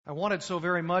I wanted so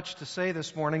very much to say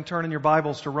this morning, turn in your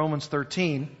Bibles to Romans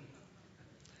 13.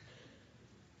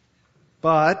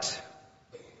 But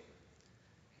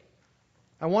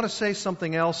I want to say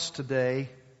something else today,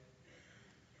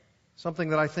 something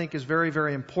that I think is very,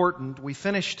 very important. We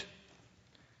finished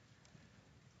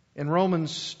in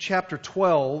Romans chapter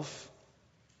 12,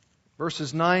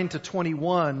 verses 9 to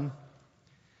 21,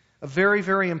 a very,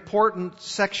 very important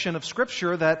section of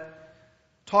Scripture that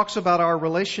talks about our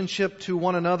relationship to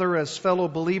one another as fellow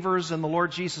believers in the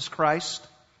Lord Jesus Christ.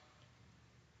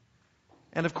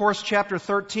 And of course, chapter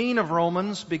 13 of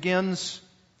Romans begins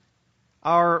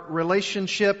our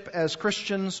relationship as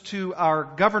Christians to our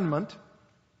government.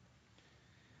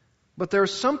 But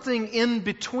there's something in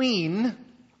between,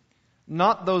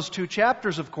 not those two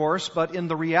chapters, of course, but in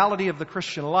the reality of the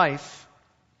Christian life,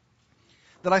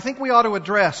 that I think we ought to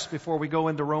address before we go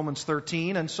into Romans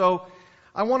 13. And so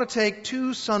I want to take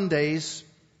 2 Sundays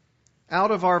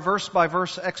out of our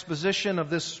verse-by-verse exposition of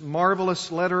this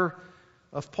marvelous letter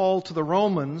of Paul to the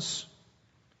Romans,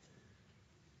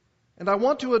 and I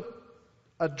want to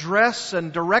address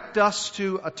and direct us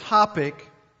to a topic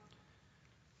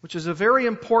which is a very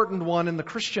important one in the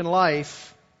Christian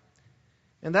life,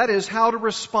 and that is how to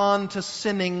respond to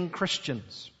sinning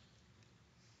Christians.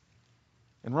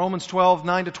 In Romans 12,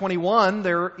 9 to 21,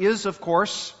 there is, of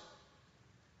course,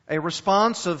 a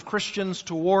response of Christians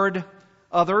toward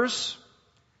others,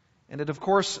 and it of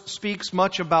course speaks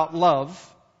much about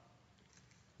love,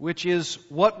 which is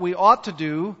what we ought to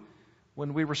do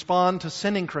when we respond to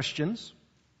sinning Christians.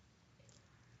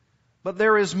 But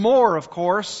there is more, of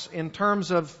course, in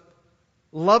terms of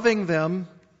loving them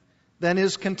than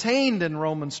is contained in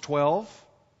Romans 12.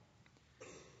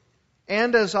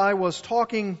 And as I was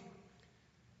talking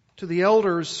to the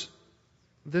elders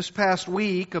this past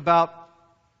week about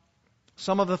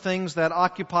some of the things that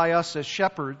occupy us as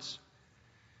shepherds,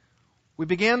 we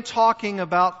began talking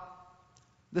about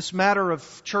this matter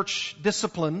of church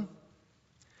discipline,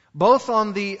 both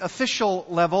on the official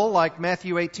level, like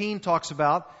Matthew 18 talks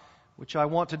about, which I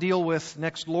want to deal with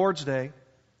next Lord's Day,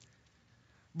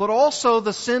 but also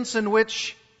the sense in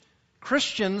which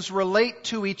Christians relate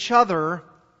to each other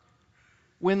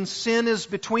when sin is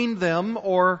between them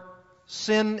or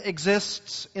sin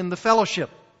exists in the fellowship.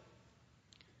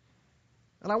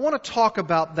 And I want to talk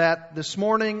about that this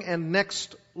morning and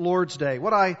next Lord's Day.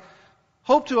 What I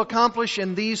hope to accomplish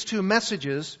in these 2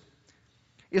 messages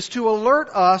is to alert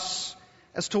us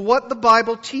as to what the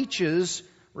Bible teaches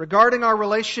regarding our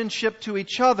relationship to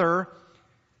each other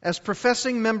as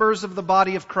professing members of the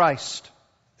body of Christ,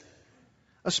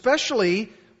 especially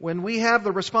when we have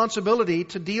the responsibility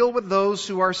to deal with those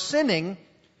who are sinning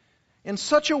in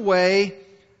such a way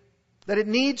that it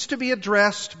needs to be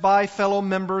addressed by fellow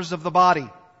members of the body.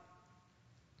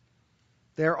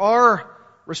 There are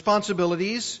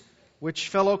responsibilities which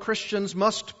fellow Christians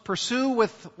must pursue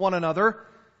with one another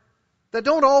that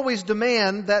don't always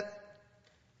demand that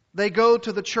they go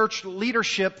to the church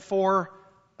leadership for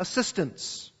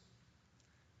assistance.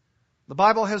 The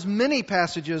Bible has many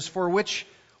passages for which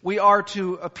we are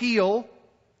to appeal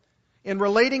in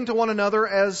relating to one another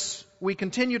as we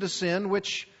continue to sin,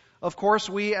 which of course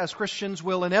we as Christians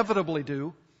will inevitably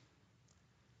do.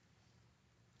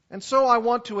 And so I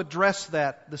want to address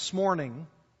that this morning.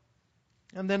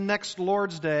 And then next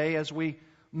Lord's Day, as we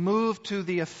move to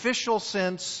the official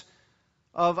sense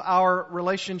of our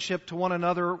relationship to one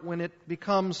another, when it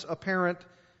becomes apparent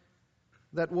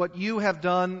that what you have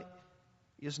done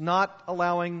is not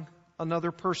allowing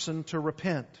another person to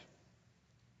repent.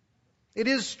 It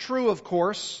is true, of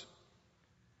course,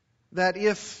 that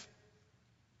if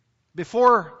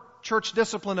before church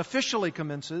discipline officially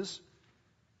commences,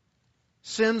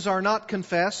 sins are not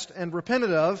confessed and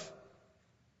repented of,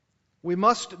 we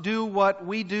must do what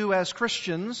we do as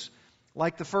Christians,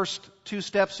 like the first 2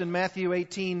 steps in Matthew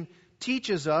 18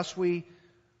 teaches us. We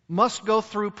must go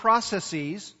through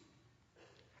processes.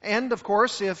 And, of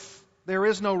course, if there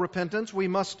is no repentance, we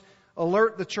must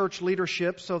alert the church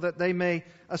leadership so that they may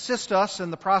assist us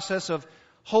in the process of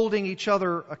holding each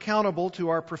other accountable to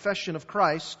our profession of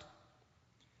Christ.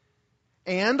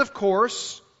 And, of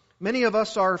course, many of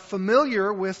us are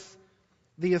familiar with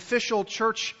the official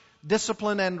church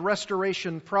discipline and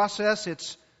restoration process.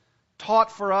 It's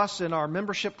taught for us in our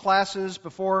membership classes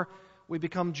before we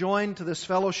become joined to this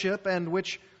fellowship, and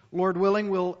which, Lord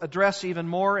willing, we'll address even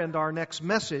more in our next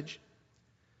message.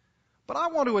 But I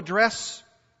want to address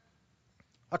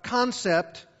a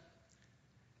concept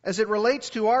as it relates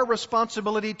to our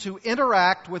responsibility to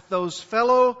interact with those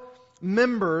fellow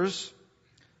members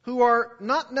who are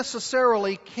not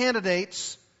necessarily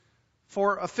candidates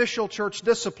for official church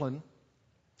discipline,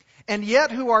 and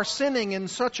yet who are sinning in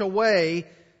such a way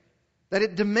that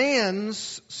it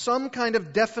demands some kind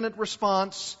of definite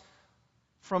response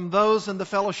from those in the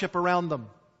fellowship around them.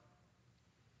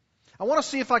 I want to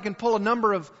see if I can pull a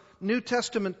number of New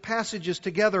Testament passages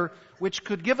together which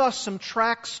could give us some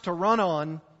tracks to run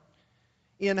on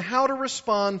in how to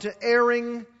respond to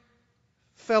erring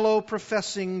fellow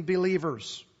professing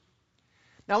believers.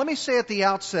 Now let me say at the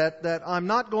outset that I'm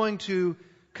not going to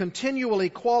continually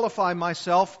qualify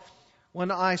myself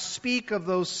when I speak of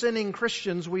those sinning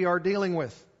Christians we are dealing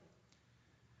with.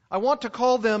 I want to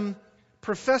call them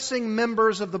professing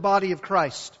members of the body of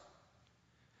Christ.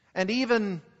 And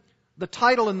even the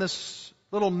title in this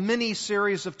little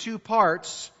mini-series of 2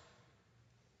 parts,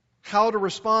 How to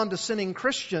Respond to Sinning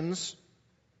Christians,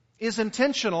 is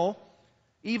intentional,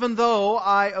 even though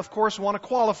I, of course, want to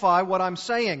qualify what I'm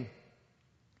saying.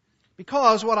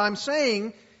 Because what I'm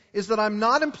saying is that I'm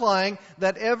not implying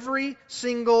that every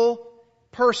single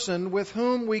person with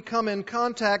whom we come in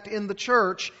contact in the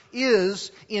church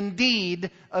is indeed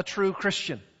a true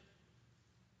Christian.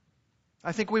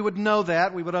 I think we would know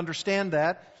that, we would understand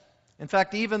that. In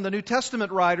fact, even the New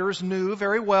Testament writers knew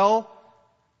very well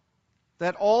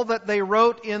that all that they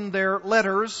wrote in their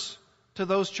letters to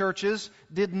those churches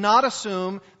did not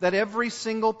assume that every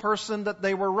single person that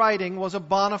they were writing was a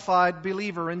bona fide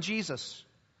believer in Jesus.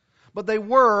 But they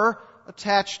were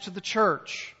attached to the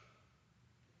church.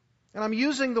 And I'm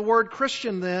using the word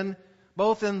Christian then,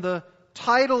 both in the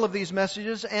title of these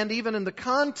messages and even in the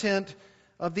content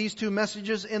of these 2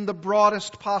 messages in the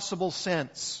broadest possible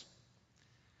sense.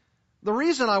 The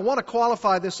reason I want to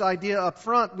qualify this idea up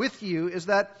front with you is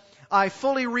that I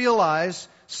fully realize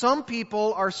some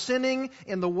people are sinning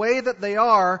in the way that they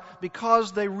are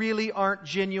because they really aren't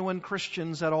genuine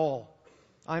Christians at all.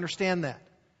 I understand that.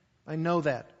 I know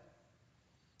that.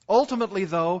 Ultimately,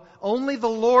 though, only the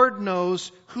Lord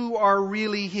knows who are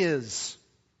really His.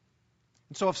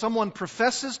 And so if someone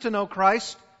professes to know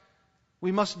Christ,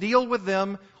 we must deal with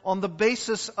them on the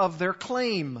basis of their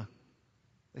claim.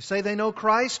 They say they know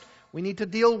Christ, we need to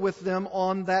deal with them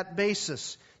on that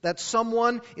basis. That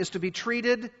someone is to be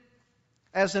treated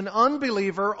as an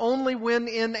unbeliever only when,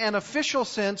 in an official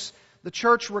sense, the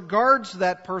church regards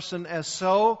that person as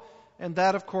so, and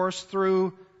that, of course,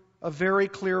 through a very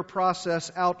clear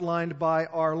process outlined by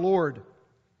our Lord.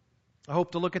 I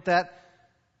hope to look at that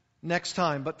next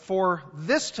time. But for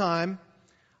this time,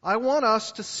 I want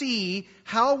us to see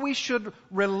how we should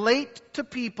relate to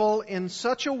people in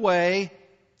such a way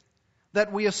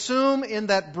that we assume in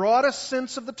that broadest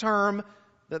sense of the term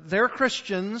that they're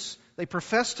Christians, they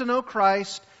profess to know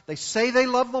Christ, they say they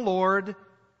love the Lord,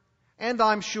 and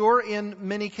I'm sure in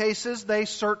many cases they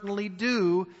certainly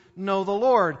do know the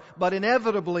Lord. But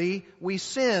inevitably we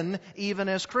sin even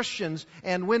as Christians,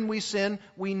 and when we sin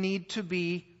we need to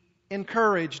be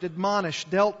encouraged, admonished,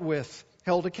 dealt with,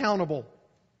 held accountable.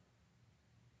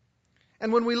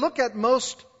 And when we look at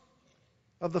most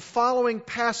of the following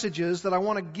passages that I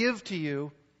want to give to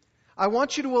you, I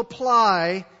want you to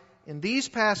apply in these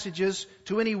passages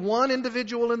to any one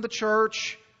individual in the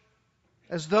church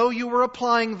as though you were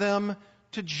applying them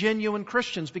to genuine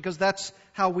Christians, because that's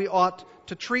how we ought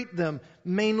to treat them,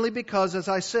 mainly because, as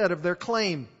I said, of their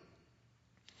claim.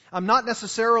 I'm not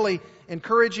necessarily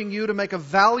encouraging you to make a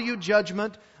value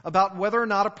judgment about whether or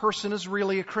not a person is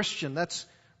really a Christian. That's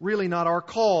really not our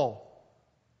call.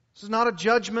 This is not a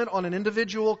judgment on an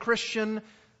individual Christian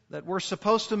that we're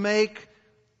supposed to make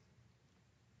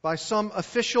by some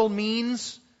official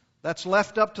means that's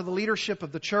left up to the leadership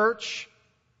of the church.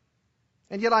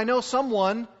 And yet I know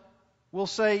someone will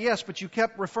say, yes, but you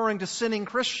kept referring to sinning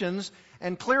Christians,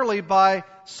 and clearly by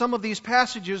some of these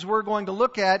passages we're going to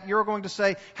look at, you're going to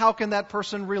say, how can that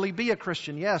person really be a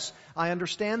Christian? Yes, I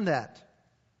understand that.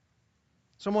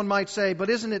 Someone might say, but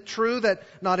isn't it true that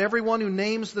not everyone who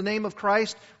names the name of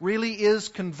Christ really is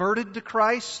converted to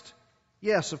Christ?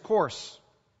 Yes, of course.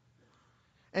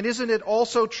 And isn't it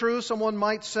also true, someone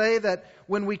might say, that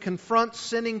when we confront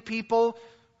sinning people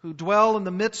who dwell in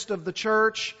the midst of the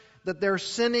church, that their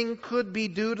sinning could be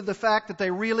due to the fact that they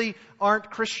really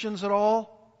aren't Christians at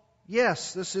all?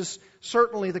 Yes, this is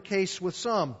certainly the case with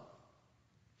some.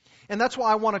 And that's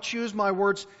why I want to choose my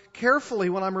words carefully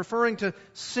when I'm referring to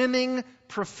sinning,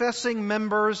 professing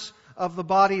members of the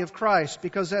body of Christ.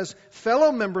 Because as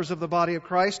fellow members of the body of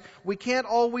Christ, we can't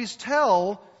always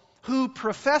tell who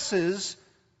professes,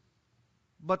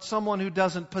 but someone who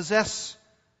doesn't possess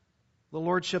the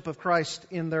Lordship of Christ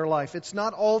in their life. It's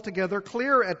not altogether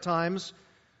clear at times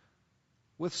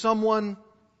with someone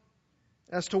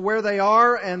as to where they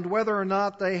are and whether or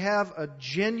not they have a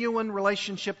genuine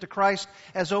relationship to Christ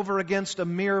as over against a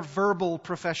mere verbal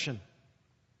profession.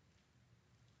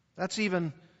 That's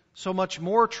even so much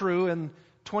more true in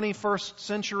 21st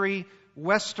century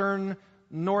Western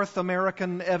North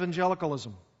American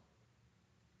evangelicalism.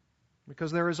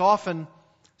 Because there is often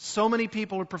so many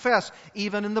people who profess,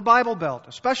 even in the Bible Belt,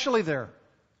 especially there,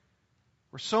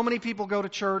 where so many people go to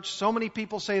church, so many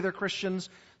people say they're Christians,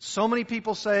 so many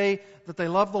people say that they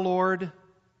love the Lord,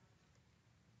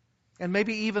 and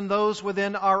maybe even those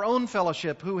within our own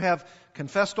fellowship who have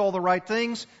confessed all the right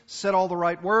things, said all the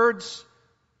right words,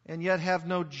 and yet have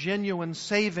no genuine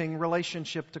saving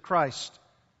relationship to Christ.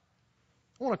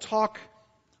 I want to talk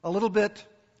a little bit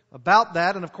about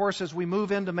that, and of course as we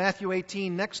move into Matthew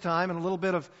 18 next time and a little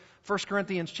bit of 1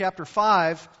 Corinthians chapter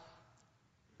 5,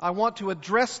 I want to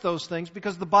address those things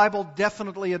because the Bible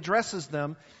definitely addresses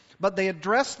them, but they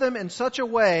address them in such a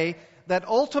way that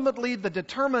ultimately the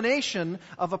determination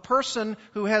of a person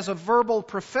who has a verbal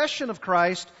profession of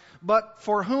Christ, but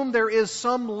for whom there is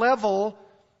some level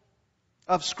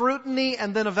of scrutiny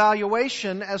and then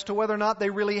evaluation as to whether or not they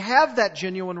really have that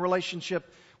genuine relationship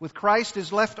with Christ,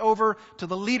 is left over to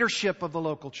the leadership of the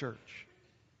local church.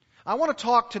 I want to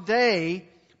talk today,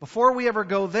 before we ever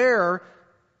go there,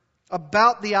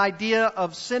 about the idea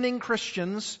of sinning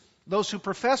Christians, those who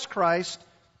profess Christ,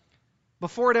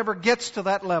 before it ever gets to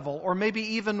that level, or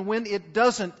maybe even when it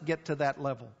doesn't get to that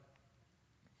level.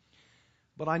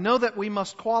 But I know that we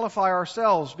must qualify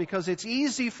ourselves because it's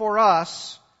easy for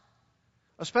us,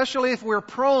 especially if we're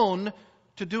prone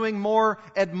to doing more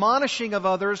admonishing of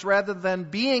others rather than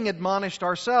being admonished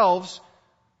ourselves,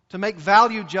 to make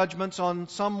value judgments on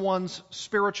someone's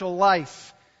spiritual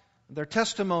life, their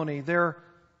testimony, their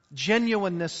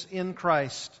genuineness in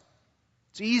Christ.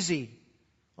 It's easy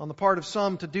on the part of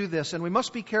some to do this, and we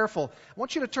must be careful. I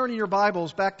want you to turn in your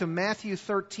Bibles back to Matthew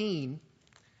 13,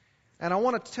 and I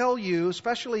want to tell you,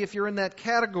 especially if you're in that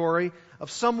category of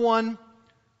someone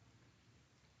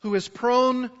who is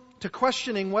prone to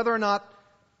questioning whether or not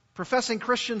professing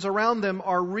Christians around them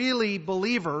are really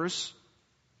believers,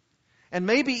 and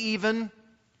maybe even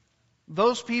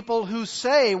those people who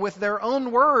say with their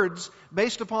own words,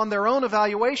 based upon their own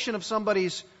evaluation of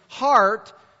somebody's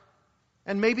heart,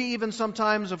 and maybe even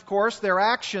sometimes, of course, their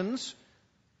actions,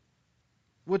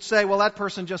 would say, well, that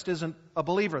person just isn't a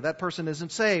believer. That person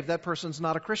isn't saved. That person's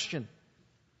not a Christian.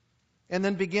 And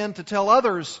then begin to tell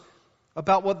others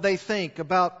about what they think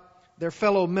about their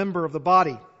fellow member of the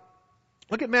body.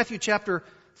 Look at Matthew chapter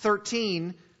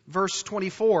 13, verse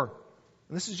 24.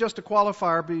 And this is just a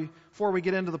qualifier before we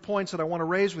get into the points that I want to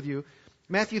raise with you.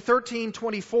 Matthew 13,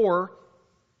 24.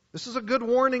 This is a good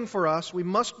warning for us. We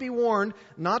must be warned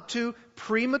not to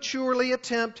prematurely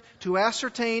attempt to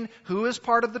ascertain who is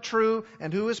part of the true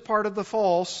and who is part of the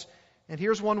false. And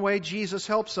here's one way Jesus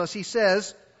helps us. He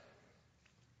says,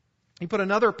 He put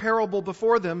another parable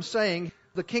before them, saying,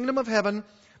 the kingdom of heaven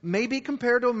may be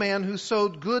compared to a man who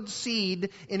sowed good seed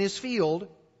in his field.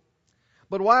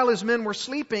 But while his men were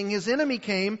sleeping, his enemy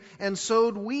came and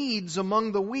sowed weeds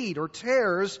among the wheat, or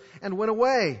tares, and went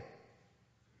away.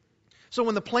 So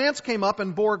when the plants came up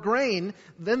and bore grain,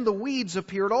 then the weeds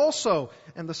appeared also.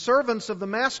 And the servants of the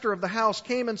master of the house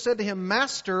came and said to him,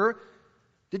 Master,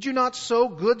 did you not sow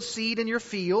good seed in your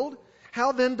field?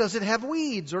 How then does it have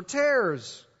weeds or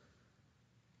tares?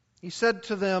 He said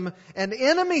to them, An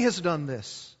enemy has done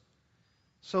this.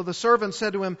 So the servant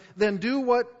said to him, Then do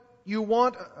what you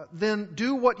want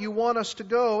us to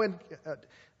go and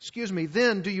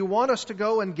Then do you want us to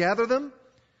go and gather them?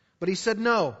 But he said,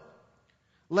 No.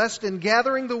 Lest in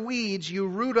gathering the weeds you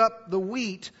root up the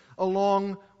wheat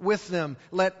along with them.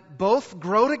 Let both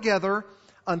grow together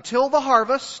until the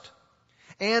harvest,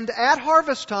 and at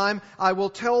harvest time I will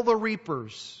tell the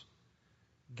reapers,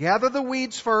 Gather the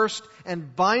weeds first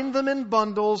and bind them in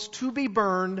bundles to be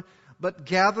burned, but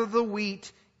gather the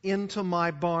wheat into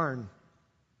my barn.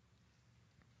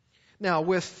 Now,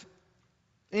 with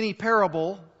any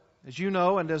parable, as you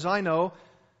know and as I know,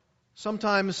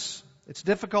 sometimes it's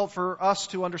difficult for us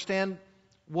to understand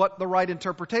what the right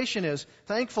interpretation is.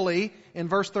 Thankfully, in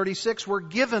verse 36, we're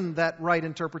given that right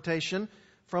interpretation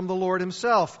from the Lord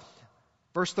Himself.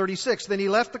 Verse 36, Then He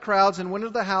left the crowds and went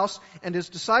into the house, and His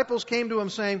disciples came to Him,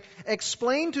 saying,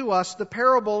 Explain to us the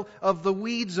parable of the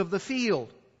weeds of the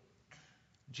field.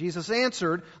 Jesus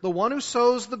answered, The one who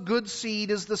sows the good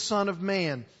seed is the Son of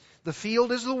Man. The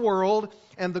field is the world,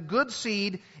 and the good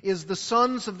seed is the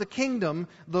sons of the kingdom.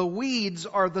 The weeds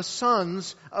are the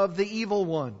sons of the evil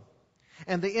one.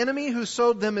 And the enemy who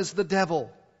sowed them is the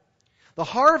devil. The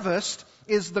harvest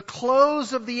is the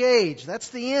close of the age. That's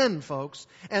the end, folks.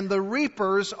 And the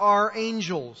reapers are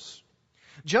angels.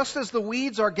 Just as the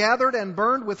weeds are gathered and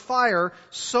burned with fire,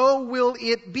 so will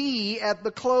it be at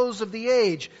the close of the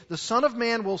age. The Son of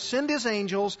Man will send His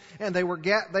angels, and they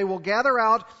will gather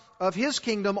out of His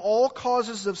kingdom all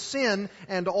causes of sin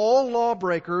and all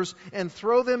lawbreakers, and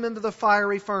throw them into the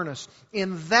fiery furnace.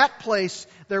 In that place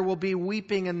there will be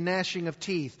weeping and gnashing of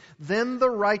teeth. Then the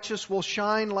righteous will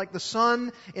shine like the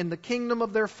sun in the kingdom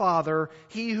of their Father.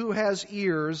 He who has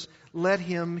ears, let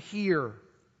him hear.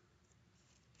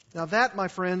 Now that, my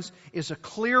friends, is a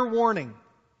clear warning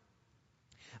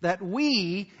that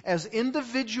we, as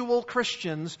individual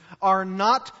Christians, are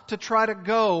not to try to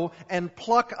go and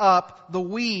pluck up the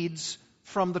weeds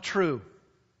from the true,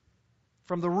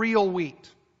 from the real wheat.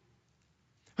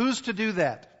 Who's to do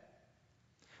that?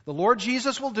 The Lord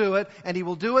Jesus will do it, and He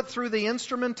will do it through the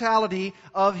instrumentality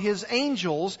of His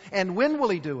angels. And when will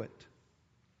He do it?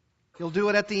 He'll do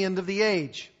it at the end of the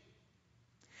age.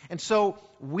 And so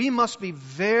we must be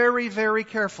very, very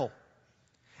careful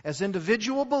as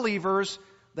individual believers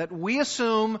that we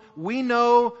assume we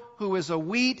know who is a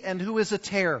wheat and who is a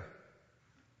tare,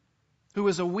 who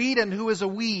is a wheat and who is a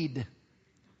weed.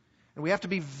 And we have to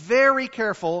be very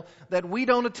careful that we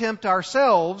don't attempt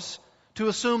ourselves to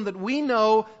assume that we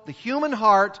know the human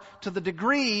heart to the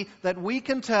degree that we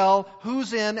can tell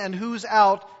who's in and who's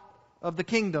out of the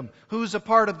kingdom, who's a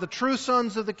part of the true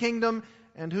sons of the kingdom,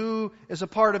 and who is a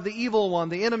part of the evil one,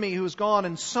 the enemy who has gone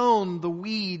and sown the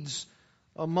weeds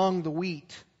among the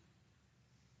wheat.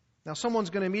 Now someone's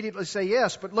going to immediately say,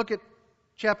 yes, but look at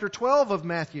chapter 12 of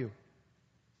Matthew.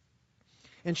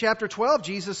 In chapter 12,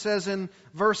 Jesus says in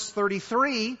verse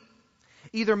 33,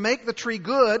 either make the tree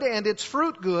good and its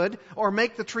fruit good, or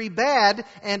make the tree bad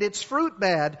and its fruit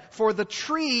bad, for the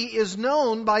tree is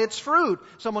known by its fruit.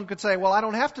 Someone could say, well, I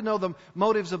don't have to know the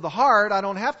motives of the heart. I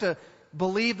don't have to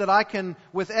believe that I can,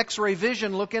 with X-ray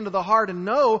vision, look into the heart and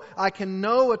know I can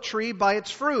know a tree by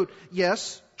its fruit.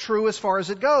 Yes, true as far as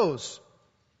it goes.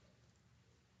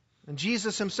 And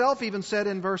Jesus Himself even said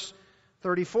in verse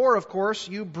 34, of course,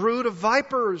 you brood of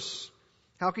vipers,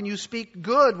 how can you speak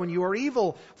good when you are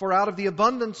evil? For out of the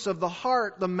abundance of the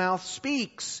heart the mouth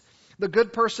speaks. The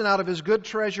good person out of his good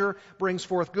treasure brings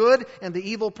forth good, and the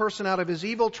evil person out of his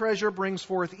evil treasure brings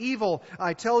forth evil.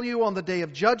 I tell you, on the day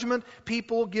of judgment,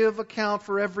 people give account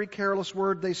for every careless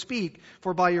word they speak.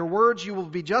 For by your words you will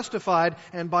be justified,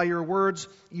 and by your words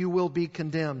you will be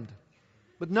condemned.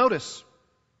 But notice,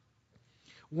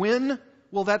 when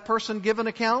will that person give an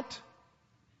account?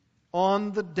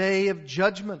 On the day of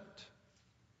judgment.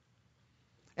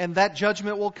 And that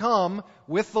judgment will come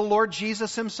with the Lord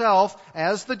Jesus Himself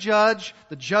as the judge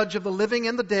of the living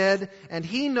and the dead, and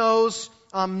He knows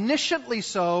omnisciently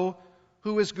so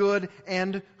who is good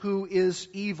and who is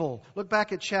evil. Look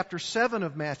back at chapter 7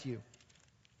 of Matthew.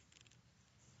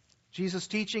 Jesus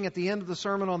teaching at the end of the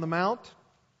Sermon on the Mount.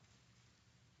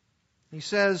 He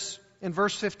says in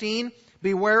verse 15,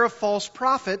 beware of false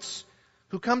prophets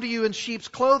who come to you in sheep's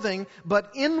clothing,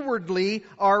 but inwardly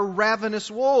are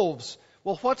ravenous wolves.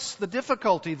 Well, what's the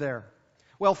difficulty there?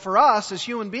 Well, for us as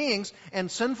human beings, and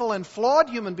sinful and flawed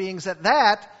human beings at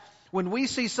that, when we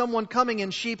see someone coming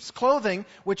in sheep's clothing,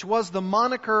 which was the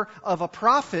moniker of a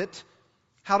prophet,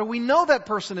 how do we know that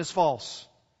person is false?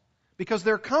 Because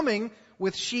they're coming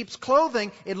with sheep's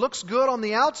clothing. It looks good on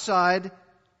the outside,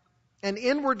 and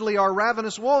inwardly are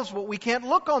ravenous wolves, but we can't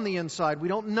look on the inside. We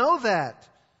don't know that.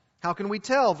 How can we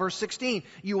tell? Verse 16,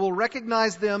 you will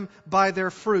recognize them by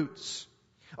their fruits.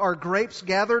 Are grapes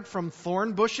gathered from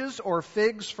thorn bushes or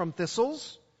figs from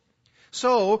thistles?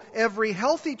 So every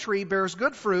healthy tree bears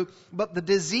good fruit, but the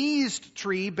diseased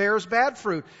tree bears bad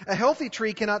fruit. A healthy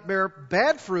tree cannot bear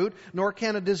bad fruit, nor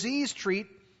can a diseased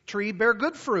tree bear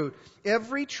good fruit.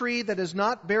 Every tree that does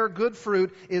not bear good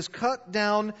fruit is cut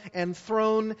down and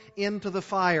thrown into the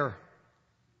fire.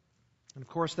 And of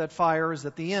course that fire is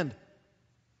at the end.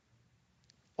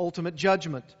 Ultimate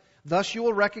judgment. Thus you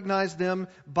will recognize them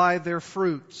by their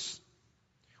fruits.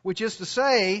 Which is to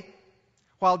say,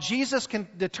 while Jesus can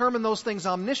determine those things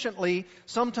omnisciently,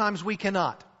 sometimes we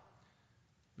cannot.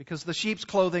 Because the sheep's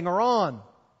clothing are on.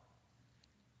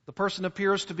 The person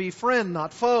appears to be friend,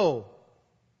 not foe.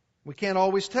 We can't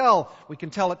always tell. We can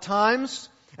tell at times,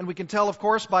 and we can tell, of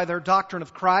course, by their doctrine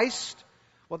of Christ,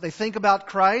 what they think about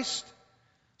Christ.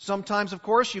 Sometimes, of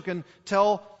course, you can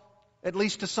tell, at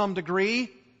least to some degree,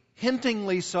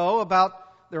 hintingly so, about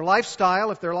their lifestyle,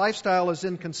 if their lifestyle is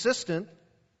inconsistent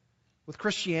with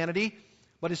Christianity,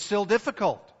 but it's still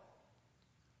difficult.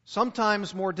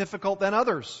 Sometimes more difficult than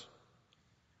others.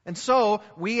 And so,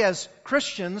 we as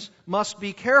Christians must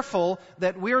be careful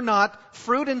that we're not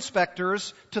fruit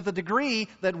inspectors to the degree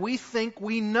that we think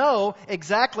we know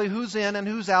exactly who's in and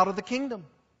who's out of the kingdom.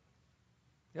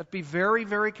 You have to be very,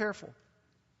 very careful.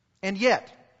 And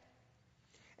yet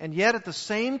at the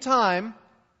same time,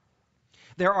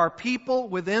 there are people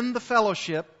within the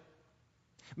fellowship,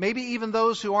 maybe even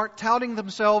those who aren't touting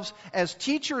themselves as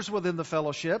teachers within the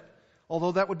fellowship,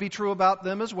 although that would be true about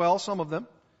them as well, some of them,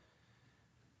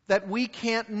 that we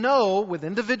can't know with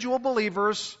individual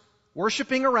believers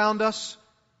worshiping around us,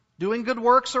 doing good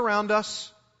works around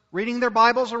us, reading their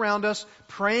Bibles around us,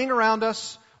 praying around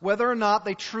us, whether or not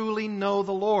they truly know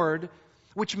the Lord,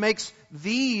 which makes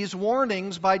these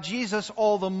warnings by Jesus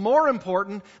all the more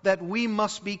important that we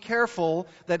must be careful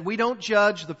that we don't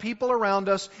judge the people around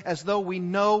us as though we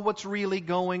know what's really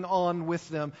going on with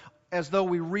them, as though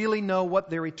we really know what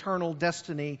their eternal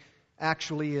destiny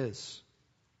actually is.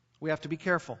 We have to be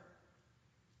careful.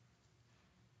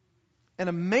 And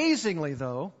amazingly,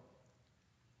 though,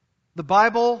 the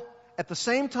Bible, at the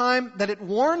same time that it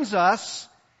warns us,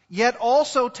 yet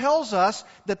also tells us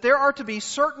that there are to be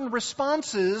certain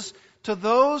responses to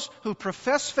those who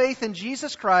profess faith in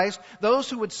Jesus Christ, those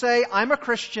who would say, I'm a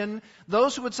Christian,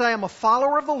 those who would say, I'm a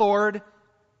follower of the Lord,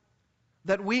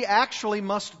 that we actually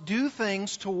must do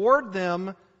things toward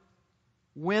them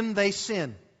when they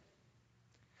sin.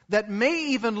 That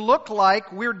may even look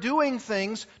like we're doing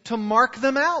things to mark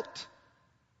them out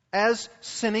as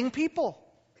sinning people.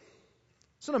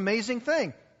 It's an amazing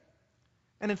thing.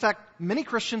 And in fact, many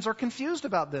Christians are confused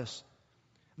about this.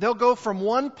 They'll go from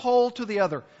one pole to the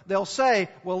other. They'll say,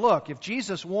 well, look, if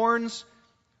Jesus warns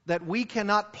that we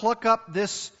cannot pluck up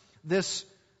this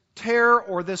tare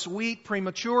or this wheat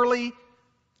prematurely,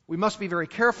 we must be very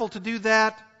careful to do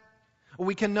that.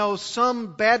 We can know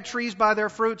some bad trees by their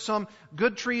fruit, some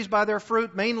good trees by their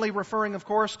fruit, mainly referring, of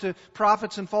course, to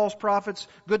prophets and false prophets,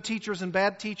 good teachers and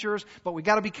bad teachers, but we've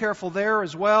got to be careful there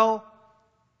as well.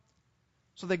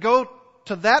 So they go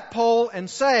to that pole and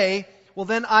say, well,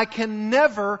 then I can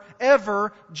never,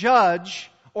 ever judge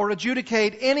or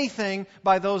adjudicate anything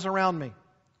by those around me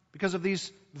because of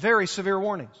these very severe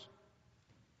warnings.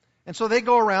 And so they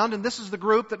go around, and this is the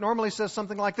group that normally says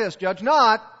something like this: judge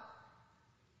not,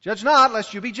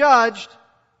 lest you be judged.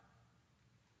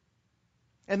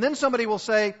 And then somebody will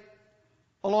say,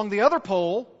 along the other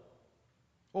pole,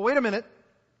 well, wait a minute.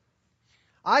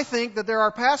 I think that there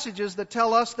are passages that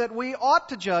tell us that we ought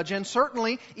to judge, and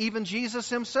certainly even Jesus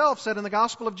himself said in the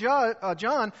Gospel of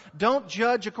John, don't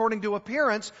judge according to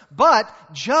appearance, but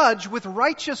judge with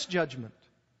righteous judgment.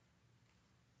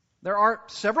 There are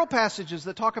several passages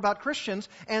that talk about Christians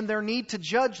and their need to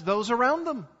judge those around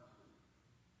them.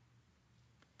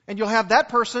 And you'll have that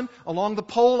person along the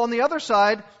pole on the other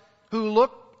side who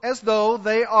look as though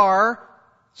they are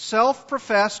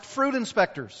self-professed fruit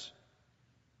inspectors,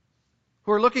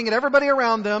 who are looking at everybody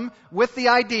around them with the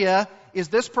idea, is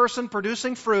this person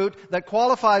producing fruit that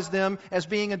qualifies them as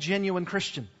being a genuine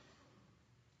Christian?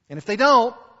 And if they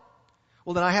don't,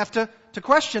 well, then I have to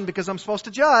question, because I'm supposed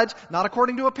to judge, not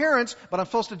according to appearance, but I'm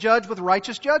supposed to judge with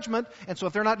righteous judgment. And so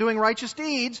if they're not doing righteous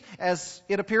deeds, as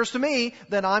it appears to me,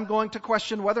 then I'm going to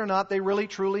question whether or not they really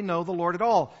truly know the Lord at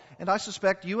all. And I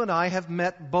suspect you and I have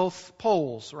met both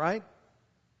poles, right?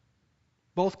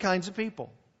 Both kinds of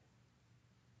people.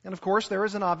 And of course, there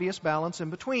is an obvious balance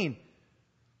in between.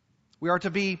 We are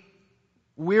to be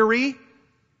weary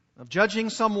of judging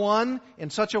someone in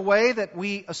such a way that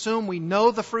we assume we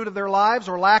know the fruit of their lives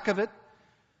or lack of it.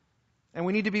 And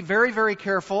we need to be very, very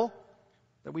careful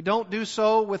that we don't do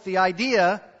so with the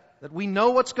idea that we know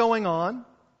what's going on.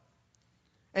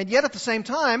 And yet at the same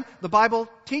time, the Bible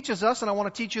teaches us, and I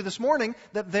want to teach you this morning,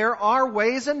 that there are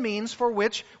ways and means for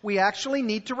which we actually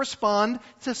need to respond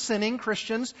to sinning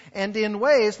Christians, and in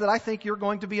ways that I think you're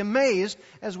going to be amazed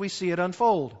as we see it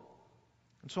unfold.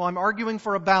 And so I'm arguing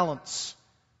for a balance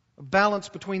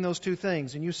between those two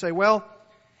things. And you say, well,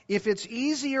 if it's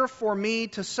easier for me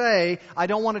to say, I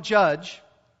don't want to judge,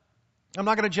 I'm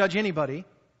not going to judge anybody,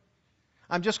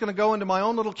 I'm just going to go into my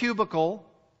own little cubicle,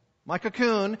 my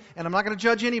cocoon, and I'm not going to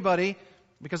judge anybody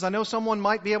because I know someone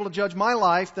might be able to judge my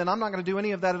life, then I'm not going to do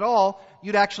any of that at all.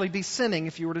 You'd actually be sinning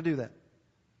if you were to do that.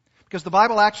 Because the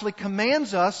Bible actually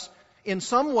commands us in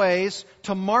some ways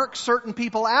to mark certain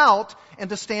people out and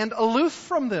to stand aloof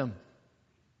from them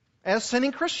as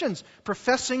sinning Christians,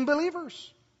 professing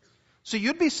believers. So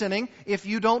you'd be sinning if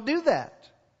you don't do that.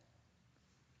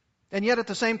 And yet at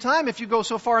the same time, if you go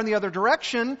so far in the other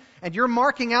direction and you're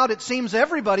marking out, it seems,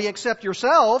 everybody except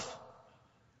yourself,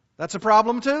 that's a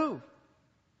problem too.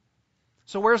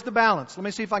 So where's the balance? Let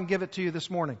me see if I can give it to you this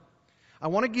morning. I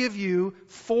want to give you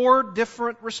 4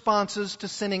 different responses to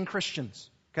sinning Christians.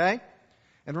 Okay?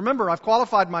 And remember, I've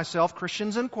qualified myself,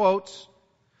 Christians in quotes,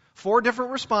 4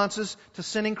 different responses to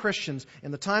sinning Christians.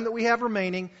 In the time that we have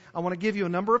remaining, I want to give you a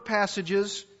number of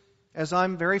passages, as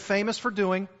I'm very famous for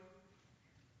doing.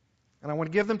 And I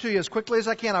want to give them to you as quickly as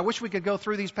I can. I wish we could go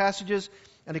through these passages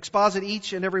and exposit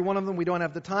each and every one of them. We don't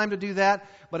have the time to do that.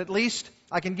 But at least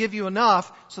I can give you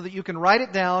enough so that you can write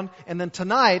it down. And then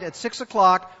tonight at 6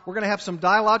 o'clock, we're going to have some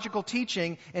dialogical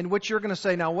teaching in which you're going to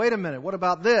say, now wait a minute, what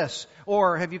about this?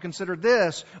 Or have you considered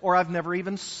this? Or I've never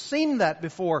even seen that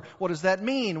before. What does that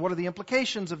mean? What are the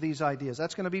implications of these ideas?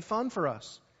 That's going to be fun for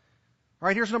us. All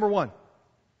right, here's number 1.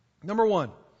 Number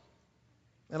 1.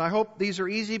 And I hope these are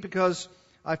easy because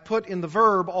I've put in the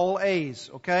verb all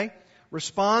A's, okay?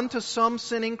 Respond to some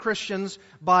sinning Christians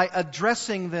by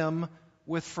addressing them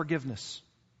with forgiveness.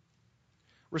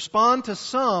 Respond to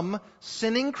some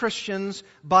sinning Christians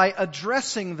by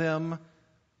addressing them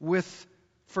with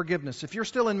forgiveness. If you're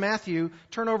still in Matthew,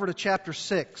 turn over to chapter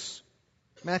 6.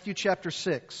 Matthew chapter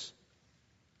 6.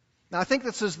 Now, I think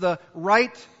this is the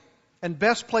right and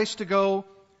best place to go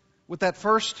with that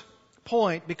first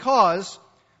point because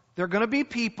there are going to be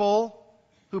people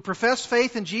who profess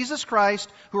faith in Jesus Christ,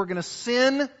 who are going to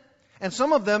sin, and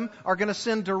some of them are going to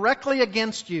sin directly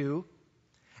against you,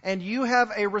 and you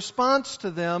have a response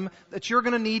to them that you're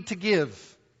going to need to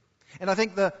give. And I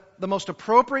think the most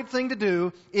appropriate thing to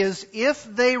do is if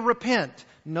they repent,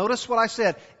 notice what I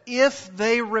said, if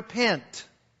they repent,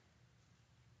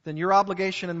 then your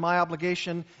obligation and my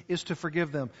obligation is to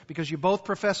forgive them. Because you both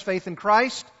profess faith in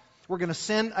Christ, we're going to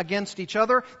sin against each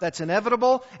other. That's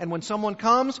inevitable. And when someone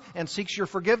comes and seeks your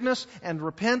forgiveness and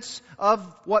repents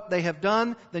of what they have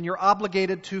done, then you're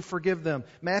obligated to forgive them.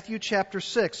 Matthew chapter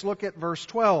 6, look at verse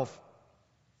 12.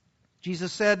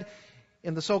 Jesus said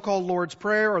in the so-called Lord's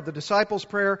Prayer or the disciples'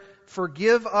 prayer,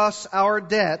 "Forgive us our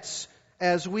debts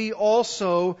as we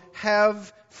also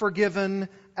have forgiven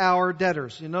our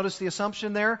debtors." You notice the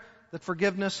assumption there that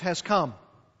forgiveness has come.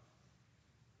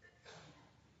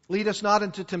 Lead us not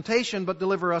into temptation, but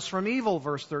deliver us from evil,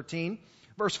 verse 13.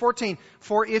 Verse 14,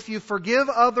 "For if you forgive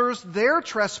others their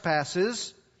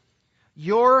trespasses,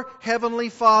 your heavenly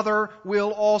Father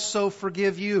will also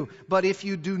forgive you. But if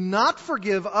you do not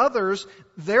forgive others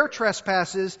their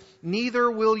trespasses, neither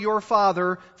will your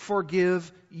Father forgive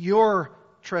your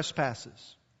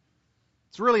trespasses."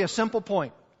 It's really a simple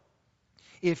point.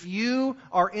 If you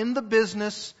are in the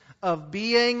business of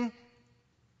being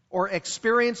or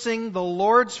experiencing the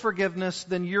Lord's forgiveness,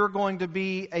 then you're going to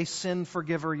be a sin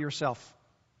forgiver yourself.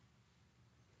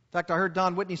 In fact, I heard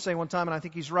Don Whitney say one time, and I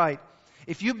think he's right,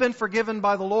 if you've been forgiven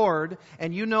by the Lord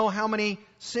and you know how many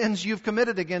sins you've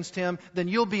committed against Him, then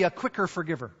you'll be a quicker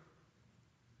forgiver.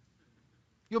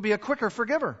 You'll be a quicker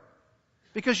forgiver.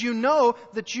 Because you know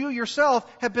that you yourself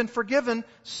have been forgiven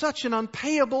such an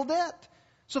unpayable debt.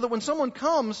 So that when someone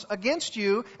comes against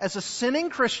you as a sinning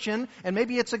Christian, and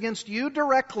maybe it's against you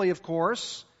directly, of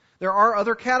course, there are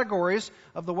other categories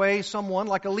of the way someone,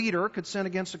 like a leader, could sin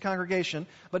against a congregation,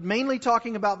 but mainly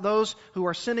talking about those who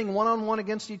are sinning one-on-one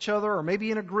against each other, or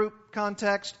maybe in a group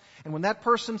context, and when that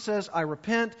person says, "I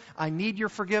repent, I need your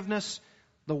forgiveness,"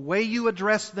 the way you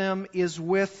address them is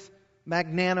with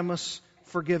magnanimous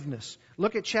forgiveness.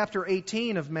 Look at chapter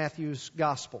 18 of Matthew's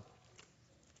Gospel.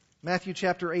 Matthew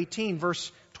chapter 18,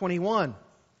 verse 21.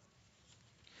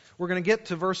 We're going to get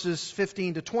to verses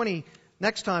 15 to 20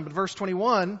 next time, but verse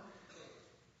 21,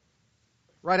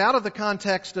 right out of the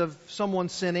context of someone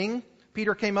sinning,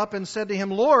 Peter came up and said to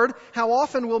him, "Lord, how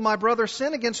often will my brother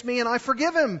sin against me and I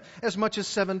forgive him? As much as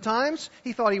 7 times?"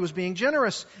 He thought he was being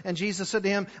generous. And Jesus said to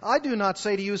him, "I do not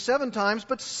say to you 7 times,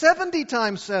 but 70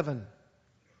 times 7.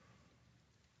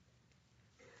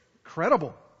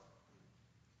 Incredible.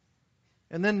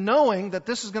 And then knowing that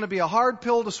this is going to be a hard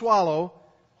pill to swallow,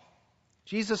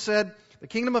 Jesus said, "The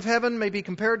kingdom of heaven may be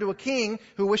compared to a king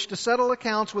who wished to settle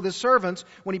accounts with his servants.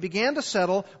 When he began to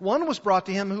settle, one was brought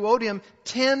to him who owed him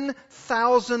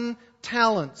 10,000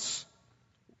 talents.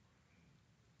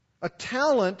 A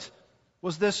talent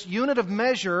was this unit of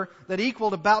measure that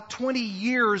equaled about 20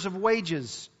 years of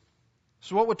wages.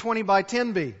 So what would 20 by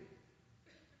 10 be?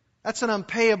 That's an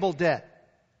unpayable debt.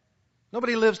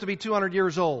 Nobody lives to be 200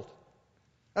 years old.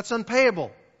 That's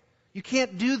unpayable. You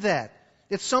can't do that.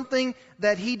 It's something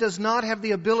that he does not have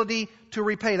the ability to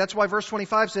repay. That's why verse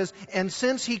 25 says, "And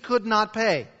since he could not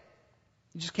pay,"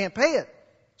 he just can't pay it.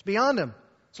 It's beyond him.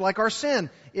 It's like our sin.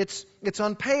 It's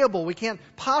unpayable. We can't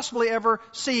possibly ever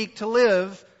seek to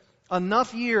live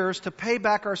enough years to pay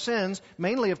back our sins,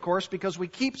 mainly, of course, because we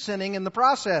keep sinning in the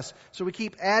process. So we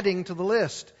keep adding to the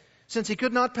list. Since he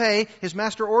could not pay, his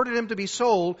master ordered him to be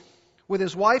sold with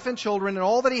his wife and children and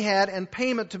all that he had, and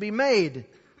payment to be made.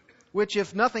 Which,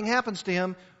 if nothing happens to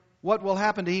him, what will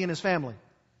happen to he and his family?"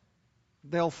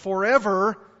 They'll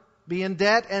forever be in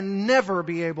debt and never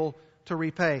be able to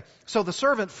repay. So the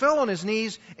servant fell on his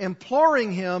knees,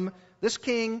 imploring him, this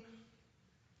king.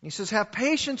 He says, have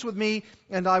patience with me,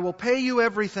 and I will pay you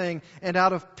everything. And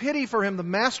out of pity for him, the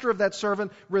master of that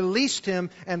servant released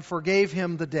him and forgave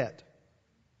him the debt.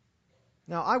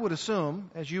 Now, I would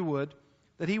assume, as you would,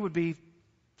 that he would be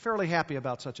fairly happy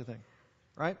about such a thing,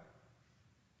 right?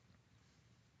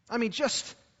 I mean,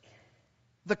 just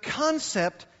the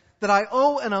concept that I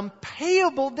owe an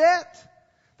unpayable debt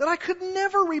that I could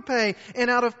never repay. And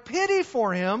out of pity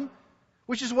for him,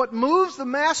 which is what moves the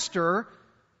master,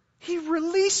 he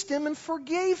released him and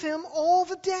forgave him all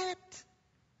the debt.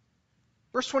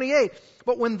 Verse 28,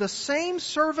 but when the same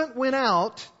servant went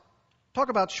out, talk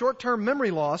about short-term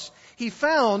memory loss, he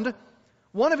found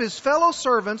one of his fellow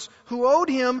servants who owed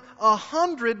him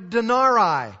 100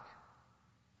 denarii,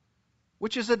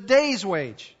 which is a day's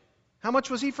wage. How much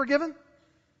was he forgiven?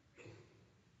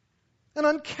 An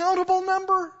uncountable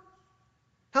number.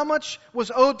 How much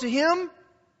was owed to him?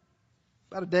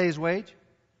 About a day's wage.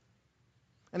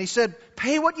 And he said,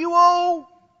 pay what you owe.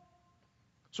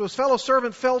 So his fellow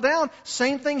servant fell down.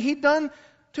 Same thing he'd done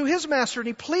to his master. And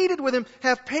he pleaded with him,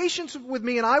 have patience with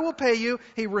me and I will pay you.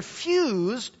 He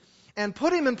refused and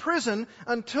put him in prison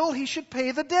until he should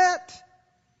pay the debt.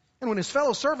 And when his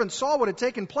fellow servants saw what had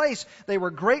taken place, they were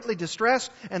greatly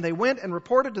distressed, and they went and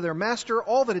reported to their master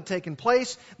all that had taken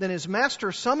place. Then his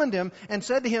master summoned him and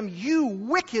said to him, you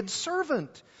wicked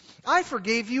servant, I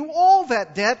forgave you all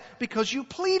that debt because you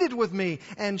pleaded with me.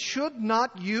 And should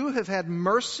not you have had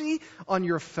mercy on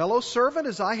your fellow servant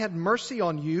as I had mercy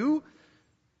on you?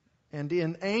 And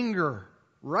in anger,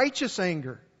 righteous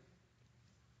anger,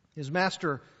 his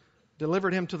master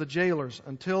delivered him to the jailers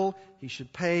until he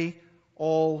should pay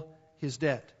all his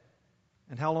debt.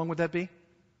 And how long would that be?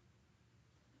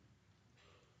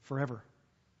 Forever.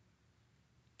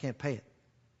 Can't pay it.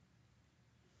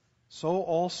 So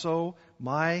also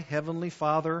my heavenly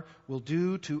Father will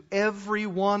do to every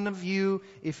one of you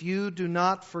if you do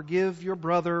not forgive your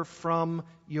brother from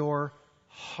your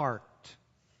heart.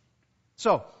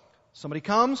 So, somebody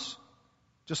comes,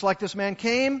 just like this man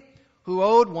came, who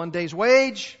owed one day's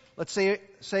wage. Let's say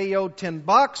he owed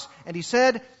 $10, and he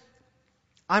said,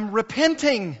 I'm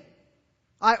repenting.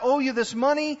 I owe you this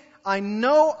money. I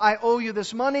know I owe you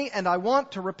this money, and I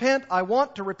want to repent. I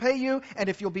want to repay you, and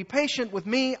if you'll be patient with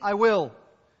me, I will.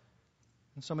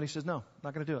 And somebody says, no, I'm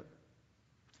not going to do it.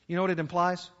 You know what it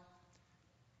implies?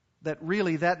 That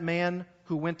really that man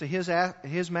who went to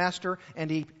his master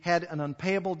and he had an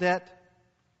unpayable debt,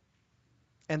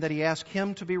 and that he asked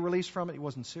him to be released from it, he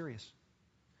wasn't serious.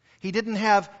 He didn't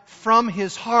have from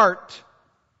his heart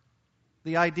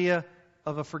the idea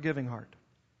of a forgiving heart.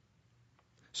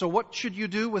 So what should you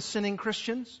do with sinning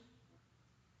Christians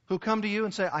who come to you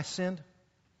and say, I sinned,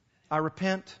 I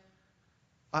repent,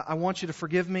 I want you to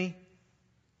forgive me?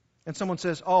 And someone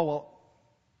says, oh, well,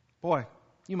 boy,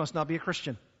 you must not be a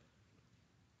Christian.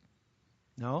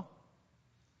 No,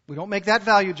 we don't make that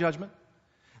value judgment.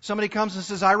 Somebody comes and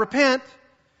says, I repent.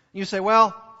 You say,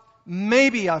 well,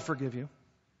 maybe I forgive you.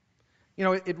 You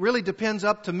know, it really depends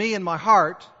up to me and my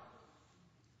heart.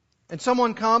 And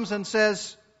someone comes and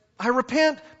says, I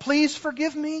repent, please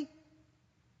forgive me.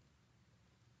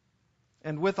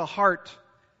 And with a heart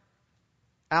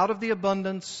out of the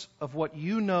abundance of what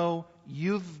you know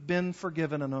you've been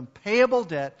forgiven, an unpayable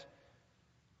debt,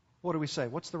 what do we say?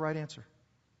 What's the right answer?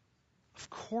 Of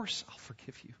course I'll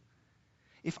forgive you.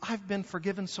 If I've been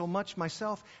forgiven so much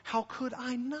myself, how could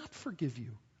I not forgive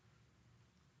you?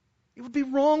 It would be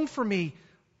wrong for me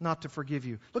not to forgive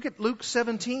you. Look at Luke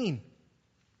 17.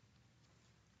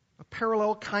 A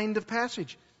parallel kind of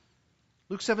passage.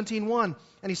 Luke 17:1.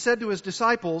 And he said to his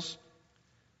disciples,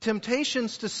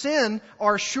 temptations to sin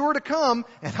are sure to come.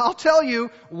 And I'll tell you,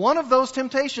 one of those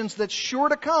temptations that's sure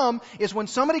to come is when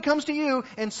somebody comes to you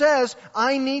and says,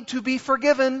 I need to be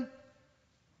forgiven.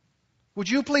 Would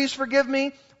you please forgive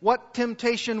me? What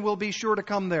temptation will be sure to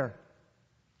come there?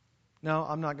 No,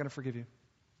 I'm not going to forgive you.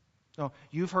 No,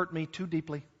 you've hurt me too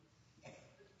deeply.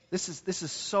 This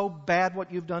is so bad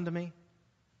what you've done to me.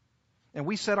 And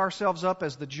we set ourselves up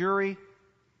as the jury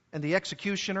and the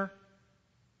executioner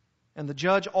and the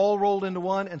judge all rolled into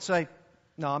one and say,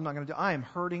 no, I'm not going to do it. I am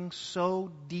hurting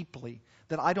so deeply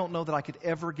that I don't know that I could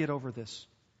ever get over this.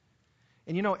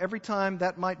 And you know, every time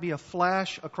that might be a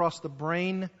flash across the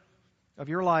brain of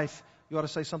your life, you ought to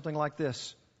say something like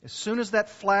this. As soon as that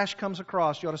flash comes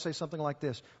across, you ought to say something like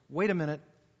this. Wait a minute.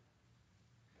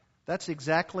 That's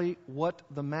exactly what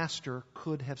the master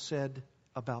could have said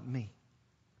about me.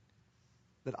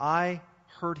 That I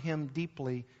hurt him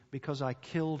deeply because I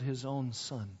killed his own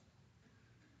son.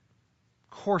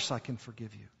 course I can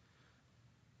forgive you.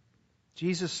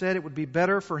 Jesus said it would be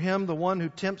better for him, the one who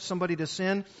tempts somebody to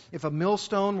sin, if a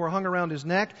millstone were hung around his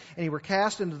neck and he were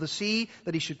cast into the sea,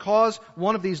 that he should cause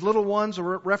one of these little ones, a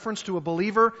reference to a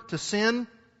believer, to sin.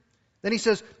 Then he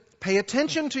says, pay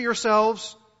attention to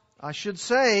yourselves. I should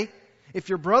say, if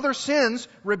your brother sins,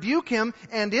 rebuke him,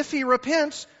 and if he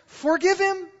repents, forgive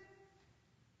him.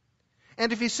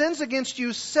 And if he sins against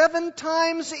you 7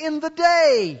 times in the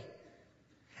day,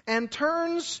 and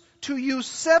turns to you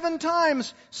 7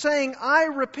 times, saying, I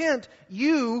repent,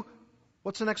 you,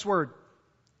 what's the next word?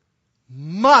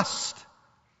 Must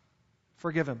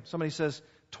forgive him. Somebody says,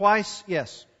 twice,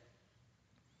 yes.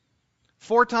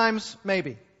 4 times,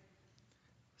 maybe.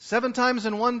 7 times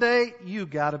in one day, you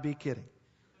gotta be kidding.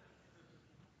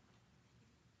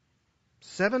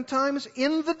 7 times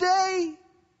in the day.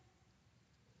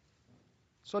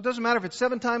 So it doesn't matter if it's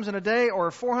 7 times in a day or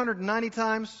 490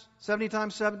 times, 70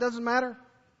 times 7, it doesn't matter.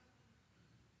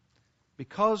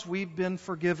 Because we've been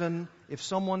forgiven, if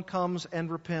someone comes and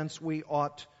repents, we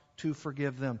ought to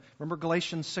forgive them. Remember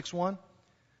Galatians 6:1?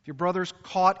 If your brother's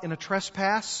caught in a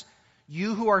trespass,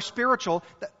 you who are spiritual,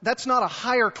 that's not a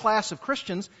higher class of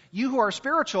Christians. You who are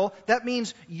spiritual, that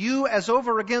means you as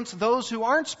over against those who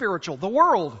aren't spiritual, the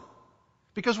world.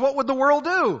 Because what would the world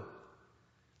do?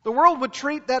 The world would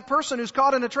treat that person who's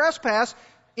caught in a trespass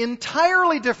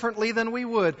entirely differently than we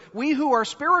would. We who are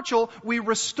spiritual, we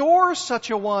restore such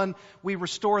a one. We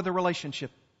restore the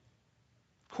relationship.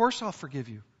 Of course I'll forgive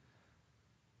you.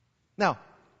 Now,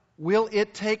 will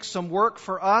it take some work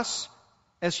for us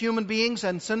as human beings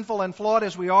and sinful and flawed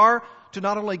as we are to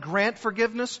not only grant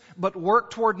forgiveness, but work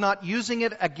toward not using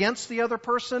it against the other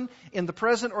person in the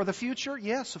present or the future?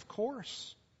 Yes, of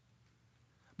course.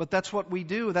 But that's what we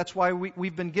do. That's why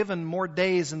we've been given more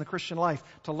days in the Christian life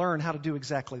to learn how to do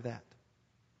exactly that.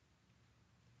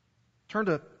 Turn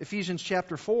to Ephesians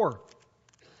chapter 4.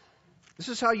 This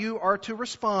is how you are to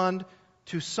respond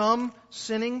to some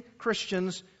sinning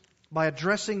Christians by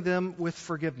addressing them with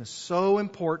forgiveness. So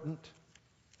important.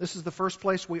 This is the first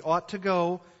place we ought to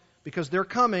go because they're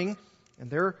coming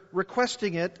and they're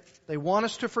requesting it. They want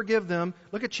us to forgive them.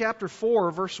 Look at chapter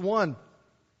 4, verse 1.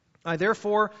 I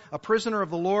therefore, a prisoner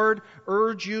of the Lord,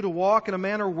 urge you to walk in a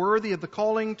manner worthy of the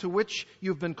calling to which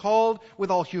you've been called, with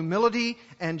all humility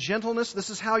and gentleness. This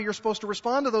is how you're supposed to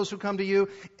respond to those who come to you,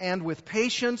 and with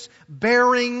patience,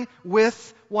 bearing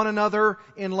with one another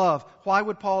in love. Why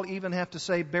would Paul even have to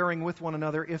say bearing with one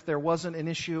another if there wasn't an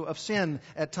issue of sin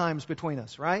at times between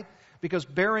us, right? Because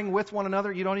bearing with one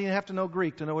another, you don't even have to know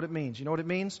Greek to know what it means. You know what it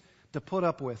means? To put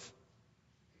up with.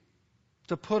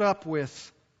 To put up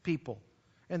with people.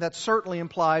 And that certainly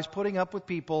implies putting up with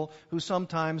people who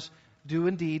sometimes do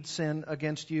indeed sin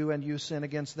against you and you sin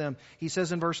against them. He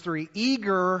says in verse 3,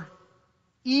 eager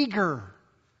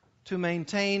to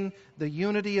maintain the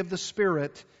unity of the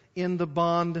Spirit in the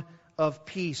bond of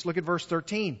peace. Look at verse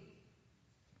 13.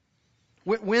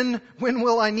 When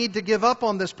will I need to give up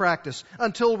on this practice?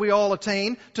 Until we all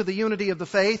attain to the unity of the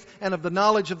faith and of the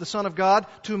knowledge of the Son of God,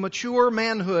 to mature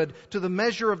manhood, to the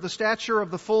measure of the stature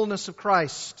of the fullness of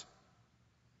Christ.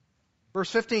 Verse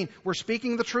 15, we're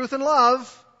speaking the truth in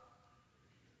love,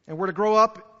 and we're to grow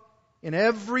up in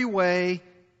every way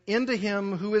into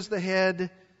Him who is the head,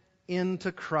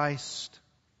 into Christ.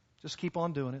 Just keep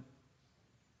on doing it.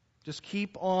 Just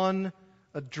keep on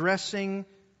addressing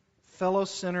fellow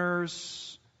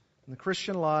sinners in the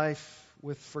Christian life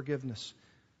with forgiveness.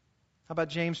 How about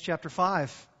James chapter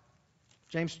 5?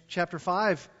 James chapter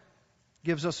 5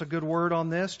 gives us a good word on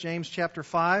this. James chapter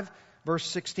 5, verse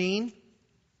 16.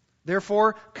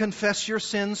 Therefore, confess your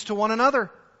sins to one another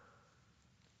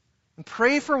and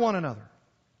pray for one another.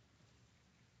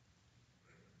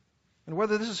 And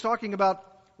whether this is talking about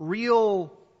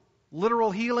real,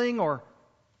 literal healing or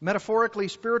metaphorically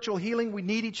spiritual healing, we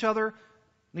need each other.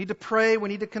 We need to pray. We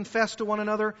need to confess to one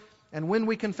another. And when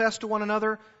we confess to one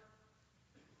another,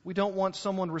 we don't want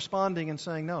someone responding and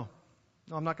saying, no,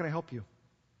 I'm not going to help you.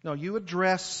 No, you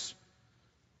address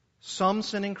some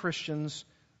sinning Christians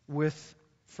with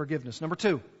forgiveness. Number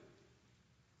 2,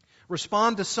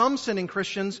 respond to some sinning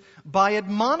Christians by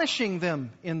admonishing them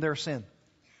in their sin.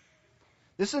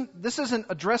 This isn't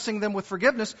addressing them with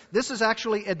forgiveness. This is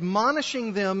actually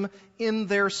admonishing them in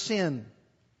their sin.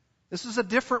 This is a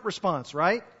different response,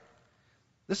 right?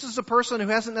 This is a person who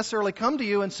hasn't necessarily come to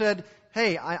you and said,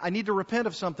 hey, I need to repent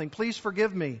of something. Please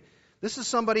forgive me. This is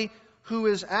somebody who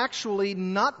is actually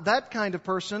not that kind of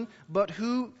person, but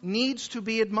who needs to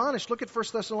be admonished. Look at 1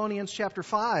 Thessalonians chapter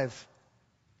 5.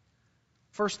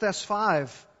 1 Thess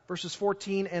 5, verses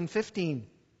 14 and 15.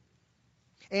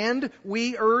 And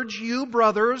we urge you,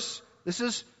 brothers, this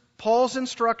is Paul's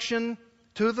instruction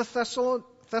to the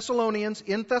Thessalonians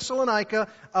in Thessalonica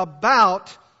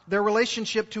about their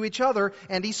relationship to each other.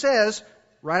 And he says,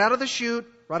 right out of the chute,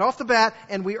 right off the bat,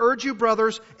 and we urge you,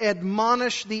 brothers,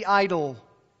 admonish the idle.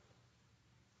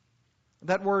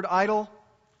 That word idle,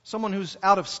 someone who's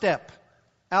out of step,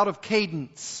 out of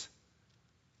cadence.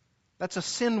 That's a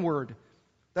sin word.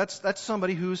 That's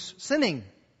somebody who's sinning.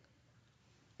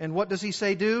 And what does he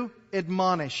say do?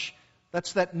 Admonish.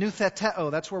 That's that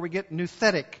noutheteo. That's where we get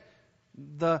nouthetic,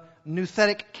 the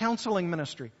nouthetic counseling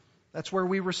ministry. That's where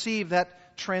we receive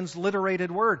that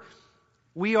transliterated word.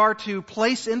 We are to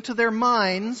place into their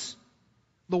minds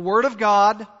the Word of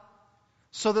God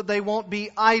so that they won't be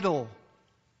idle,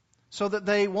 so that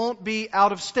they won't be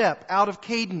out of step, out of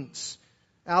cadence,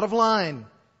 out of line.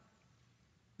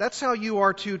 That's how you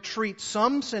are to treat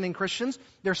some sinning Christians.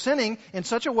 They're sinning in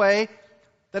such a way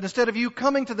that instead of you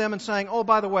coming to them and saying, oh,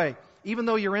 by the way, even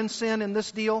though you're in sin in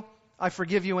this deal, I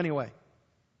forgive you anyway.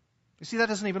 You see, that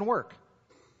doesn't even work.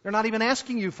 They're not even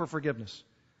asking you for forgiveness.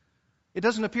 It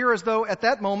doesn't appear as though at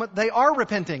that moment they are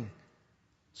repenting.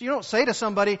 So you don't say to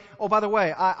somebody, oh, by the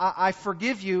way, I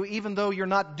forgive you even though you're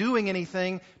not doing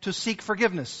anything to seek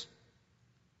forgiveness.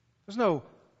 There's no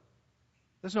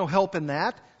help in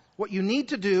that. What you need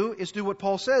to do is do what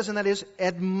Paul says, and that is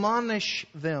admonish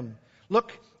them.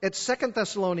 Look at 2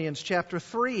 Thessalonians chapter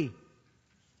 3.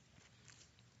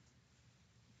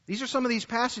 These are some of these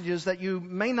passages that you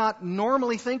may not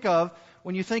normally think of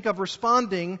when you think of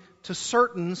responding to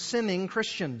certain sinning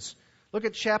Christians. Look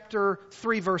at chapter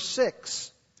 3, verse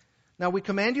 6. Now we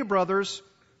command you, brothers,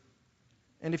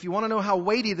 and if you want to know how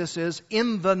weighty this is,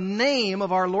 in the name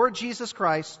of our Lord Jesus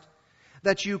Christ,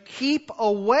 that you keep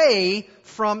away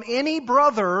from any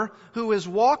brother who is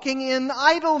walking in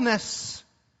idleness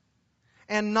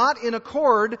and not in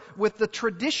accord with the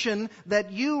tradition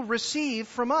that you receive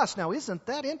from us. Now, isn't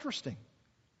that interesting?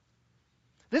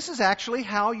 This is actually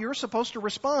how you're supposed to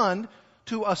respond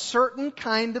to a certain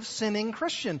kind of sinning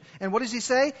Christian. And what does he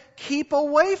say? Keep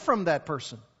away from that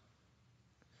person.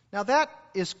 Now, that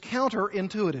is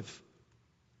counterintuitive.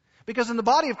 Because in the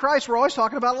body of Christ, we're always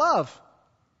talking about love.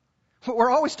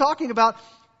 We're always talking about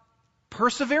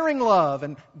persevering love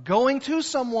and going to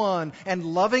someone and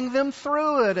loving them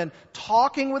through it and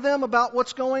talking with them about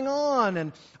what's going on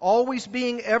and always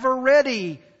being ever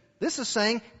ready. This is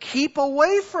saying, keep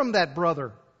away from that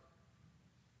brother.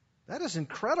 That is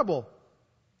incredible.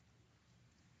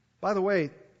 By the way,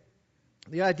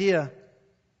 the idea,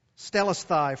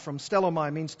 stelesthai from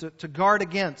stelomai, means to guard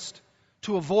against,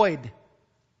 to avoid,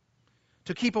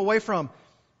 to keep away from.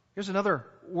 Here's another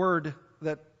word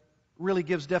that really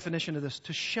gives definition to this.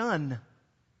 To shun.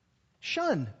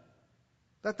 Shun.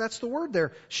 That's the word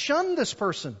there. Shun this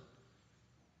person.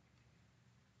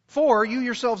 For you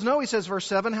yourselves know, he says, verse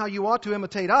 7, how you ought to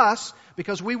imitate us,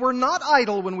 because we were not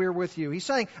idle when we were with you. He's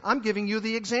saying, I'm giving you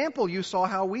the example. You saw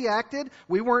how we acted.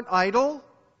 We weren't idle.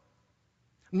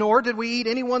 Nor did we eat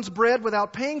anyone's bread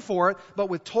without paying for it, but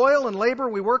with toil and labor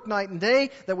we worked night and day,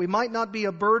 that we might not be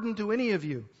a burden to any of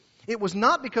you. It was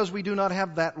not because we do not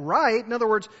have that right. In other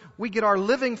words, we get our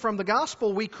living from the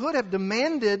gospel. We could have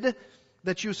demanded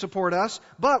that you support us,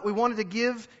 but we wanted to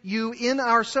give you in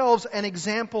ourselves an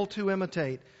example to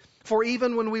imitate. For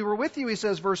even when we were with you, he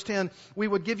says, verse 10, we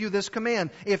would give you this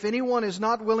command. If anyone is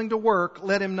not willing to work,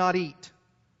 let him not eat.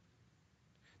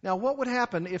 Now, what would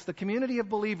happen if the community of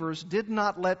believers did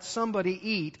not let somebody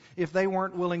eat if they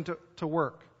weren't willing to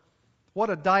work? What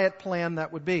a diet plan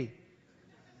that would be.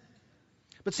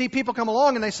 But see, people come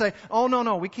along and they say, oh,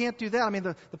 no, we can't do that. I mean,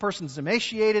 the person's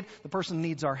emaciated. The person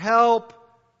needs our help.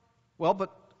 Well, but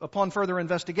upon further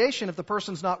investigation, if the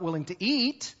person's not willing to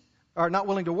eat or not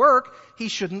willing to work, he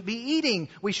shouldn't be eating.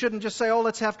 We shouldn't just say, oh,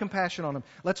 let's have compassion on him.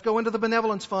 Let's go into the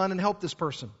benevolence fund and help this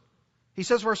person. He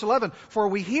says, verse 11, for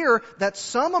we hear that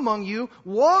some among you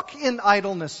walk in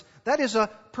idleness. That is a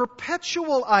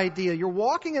perpetual idea. You're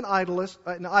walking in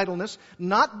idleness,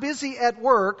 not busy at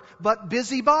work, but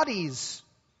busy bodies.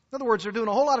 In other words, they're doing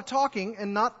a whole lot of talking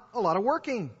and not a lot of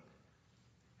working.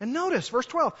 And notice, verse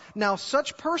 12, now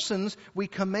such persons we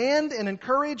command and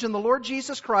encourage in the Lord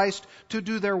Jesus Christ to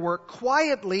do their work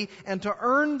quietly and to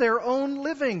earn their own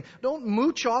living. Don't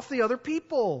mooch off the other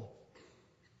people.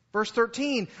 Verse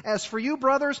 13, as for you,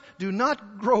 brothers, do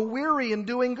not grow weary in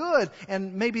doing good.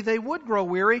 And maybe they would grow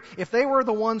weary if they were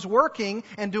the ones working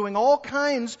and doing all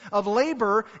kinds of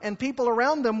labor and people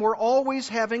around them were always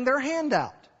having their hand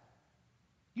out.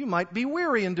 You might be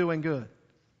weary in doing good.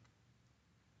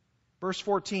 Verse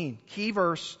 14, key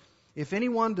verse, if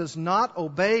anyone does not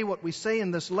obey what we say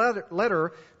in this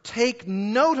letter, take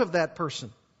note of that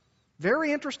person.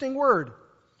 Very interesting word.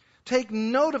 Take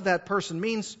note of that person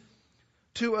means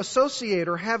to associate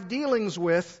or have dealings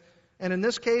with, and in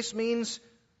this case means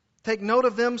take note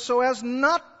of them so as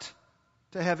not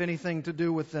to have anything to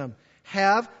do with them.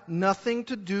 Have nothing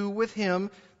to do with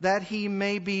him, that he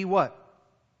may be what?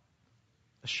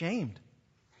 Ashamed.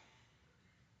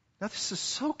 Now this is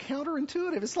so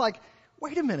counterintuitive. It's like,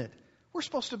 wait a minute. We're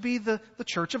supposed to be the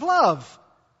church of love.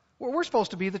 We're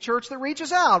supposed to be the church that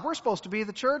reaches out. We're supposed to be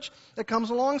the church that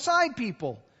comes alongside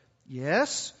people.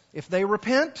 Yes, if they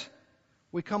repent,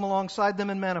 we come alongside them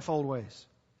in manifold ways.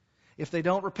 If they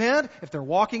don't repent, if they're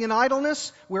walking in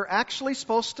idleness, we're actually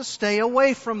supposed to stay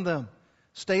away from them.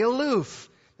 Stay aloof.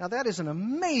 Now that is an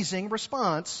amazing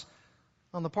response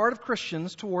on the part of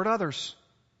Christians toward others.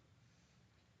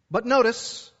 But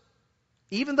notice,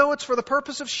 even though it's for the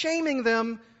purpose of shaming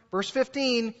them, verse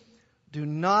 15, do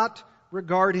not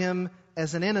regard him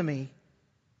as an enemy,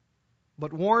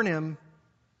 but warn him,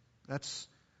 that's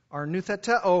our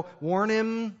nutheteo, warn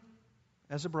him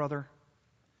as a brother.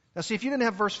 Now see, if you didn't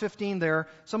have verse 15 there,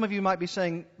 some of you might be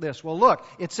saying this, well look,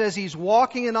 it says he's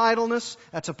walking in idleness,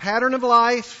 that's a pattern of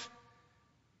life,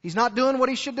 he's not doing what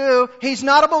he should do, he's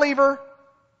not a believer.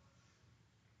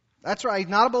 That's right, he's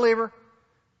not a believer.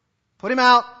 Put him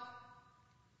out.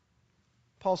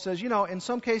 Paul says, in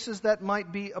some cases that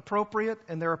might be appropriate,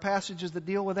 and there are passages that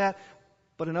deal with that,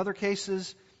 but in other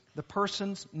cases, the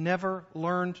person's never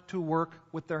learned to work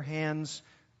with their hands.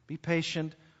 Be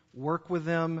patient, work with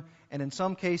them, and in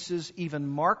some cases, even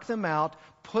mark them out,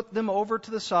 put them over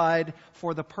to the side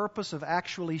for the purpose of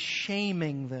actually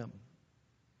shaming them,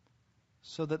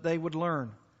 so that they would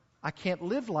learn, I can't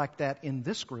live like that in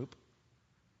this group.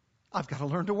 I've got to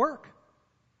learn to work.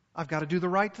 I've got to do the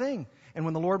right thing. And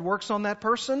when the Lord works on that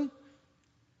person,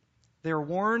 they're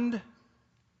warned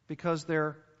because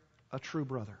they're a true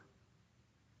brother.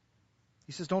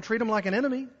 He says, don't treat him like an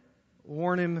enemy.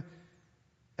 Warn him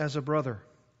as a brother.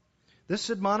 This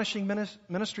admonishing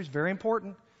ministry is very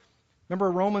important. Remember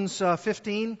Romans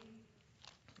 15?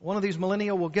 One of these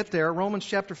millennia will get there. Romans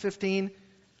chapter 15,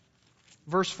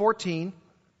 verse 14.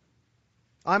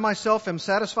 I myself am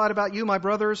satisfied about you, my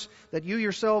brothers, that you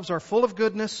yourselves are full of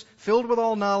goodness, filled with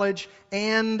all knowledge,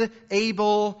 and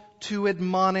able to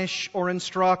admonish or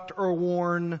instruct or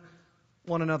warn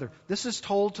one another. This is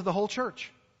told to the whole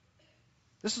church.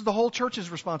 This is the whole church's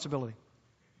responsibility.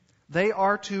 They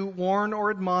are to warn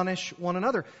or admonish one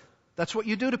another. That's what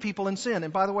you do to people in sin.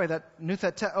 And by the way, that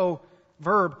nutheteo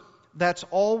verb, that's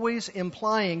always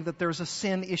implying that there's a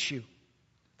sin issue.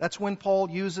 That's when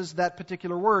Paul uses that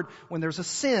particular word, when there's a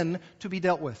sin to be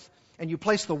dealt with. And you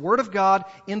place the Word of God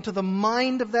into the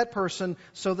mind of that person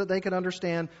so that they can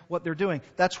understand what they're doing.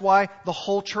 That's why the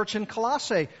whole church in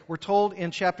Colossae, we're told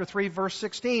in chapter 3, verse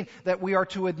 16, that we are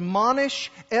to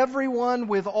admonish everyone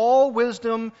with all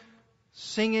wisdom,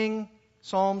 singing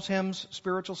psalms, hymns,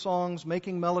 spiritual songs,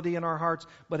 making melody in our hearts,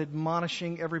 but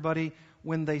admonishing everybody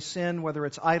when they sin, whether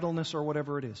it's idleness or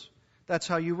whatever it is. That's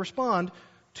how you respond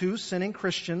to sinning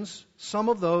Christians, some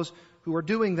of those who are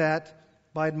doing that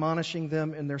by admonishing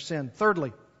them in their sin.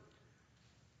 Thirdly,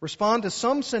 respond to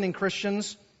some sinning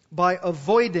Christians by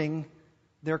avoiding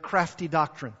their crafty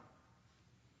doctrine.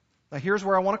 Now here's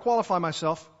where I want to qualify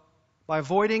myself, by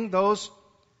avoiding those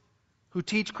who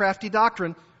teach crafty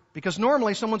doctrine, because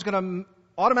normally someone's going to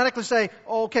automatically say,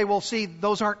 oh, okay, well see,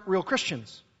 those aren't real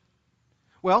Christians.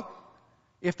 Well,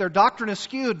 if their doctrine is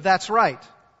skewed, that's right.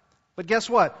 But guess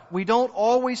what? We don't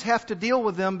always have to deal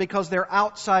with them because they're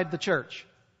outside the church.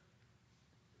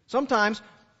 Sometimes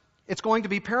it's going to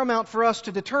be paramount for us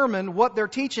to determine what they're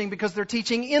teaching because they're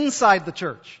teaching inside the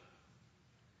church.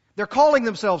 They're calling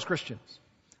themselves Christians.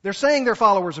 They're saying they're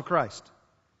followers of Christ.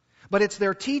 But it's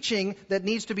their teaching that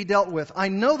needs to be dealt with. I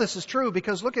know this is true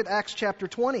because look at Acts chapter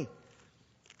 20.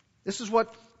 This is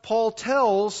what Paul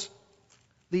tells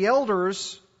the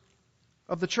elders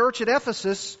of the church at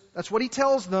Ephesus. That's what he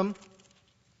tells them.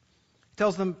 He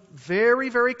tells them very,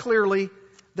 very clearly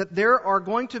that there are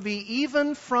going to be,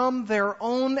 even from their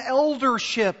own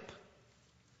eldership,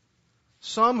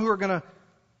 some who are going to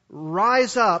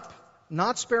rise up,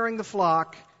 not sparing the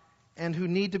flock, and who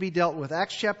need to be dealt with.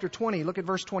 Acts chapter 20, look at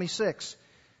verse 26.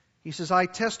 He says, I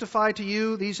testify to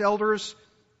you, these elders,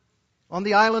 on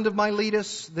the island of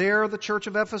Miletus, there the church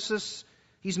of Ephesus.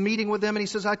 He's meeting with them and he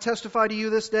says, I testify to you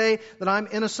this day that I'm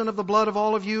innocent of the blood of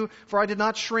all of you, for I did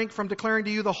not shrink from declaring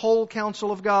to you the whole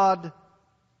counsel of God.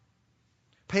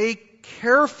 Pay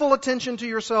careful attention to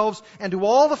yourselves and to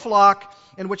all the flock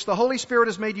in which the Holy Spirit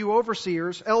has made you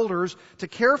overseers, elders, to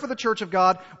care for the church of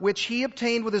God, which He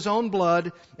obtained with His own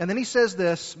blood. And then He says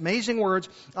this, amazing words,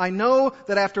 I know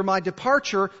that after my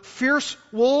departure, fierce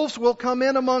wolves will come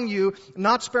in among you,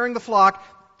 not sparing the flock.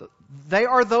 They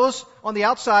are those on the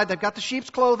outside. They've got the sheep's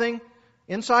clothing.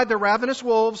 Inside, they're ravenous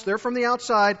wolves. They're from the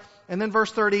outside. And then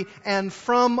verse 30, and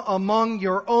from among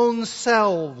your own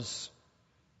selves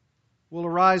will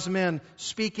arise men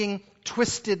speaking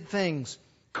twisted things,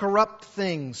 corrupt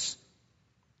things,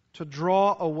 to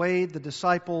draw away the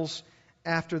disciples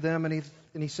after them. And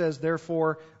he says,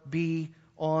 therefore, be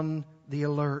on the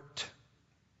alert.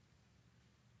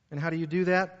 And how do you do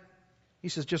that? He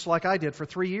says, just like I did. For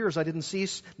 3 years I didn't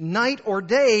cease night or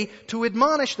day to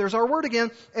admonish, there's our word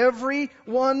again,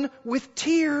 everyone with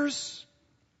tears.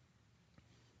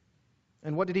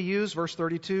 And what did he use? Verse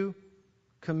 32,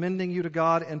 commending you to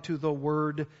God and to the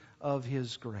word of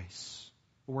His grace.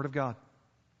 The word of God,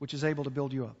 which is able to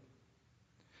build you up.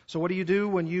 So what do you do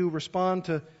when you respond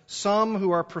to some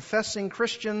who are professing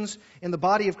Christians in the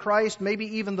body of Christ,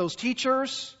 maybe even those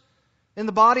teachers in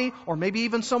the body, or maybe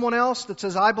even someone else that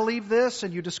says, I believe this,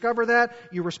 and you discover that,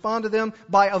 you respond to them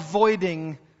by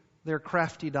avoiding their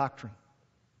crafty doctrine.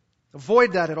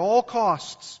 Avoid that at all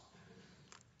costs.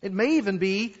 It may even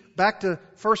be, back to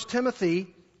 1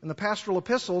 Timothy and the pastoral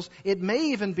epistles, it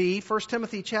may even be 1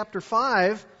 Timothy chapter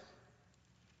 5,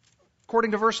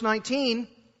 according to verse 19,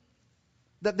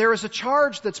 that there is a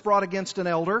charge that's brought against an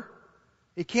elder.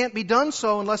 It can't be done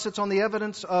so unless it's on the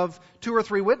evidence of 2 or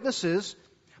 3 witnesses.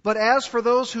 But as for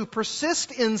those who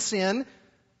persist in sin,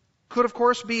 could of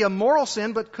course be a moral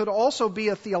sin, but could also be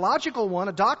a theological one,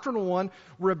 a doctrinal one,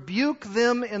 rebuke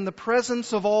them in the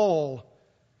presence of all,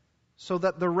 so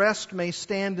that the rest may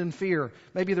stand in fear.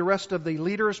 Maybe the rest of the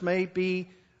leaders may be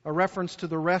a reference to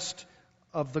the rest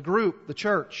of the group, the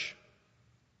church.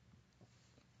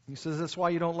 He says that's why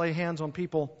you don't lay hands on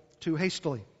people too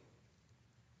hastily.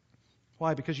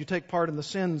 Why? Because you take part in the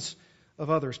sins of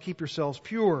others. Keep yourselves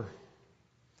pure.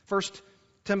 1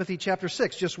 Timothy chapter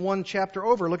 6, just one chapter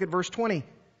over. Look at verse 20.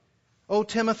 O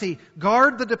Timothy,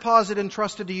 guard the deposit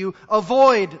entrusted to you.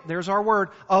 Avoid, there's our word,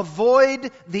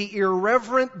 avoid the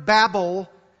irreverent babble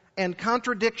and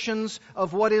contradictions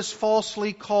of what is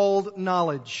falsely called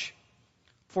knowledge.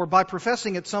 For by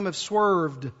professing it, some have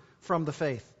swerved from the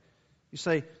faith. You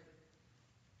say,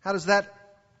 how does that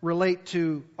relate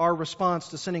to our response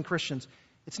to sinning Christians?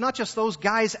 It's not just those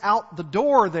guys out the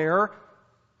door there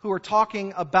who are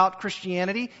talking about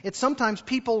Christianity. It's sometimes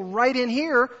people right in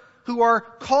here who are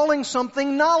calling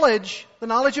something knowledge, the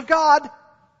knowledge of God.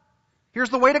 Here's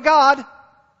the way to God.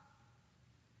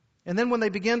 And then when they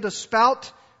begin to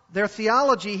spout their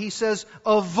theology, he says,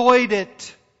 avoid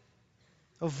it.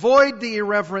 Avoid the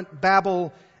irreverent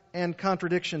babble and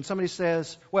contradiction. Somebody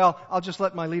says, well, I'll just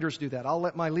let my leaders do that. I'll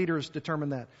let my leaders determine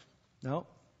that. No.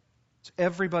 It's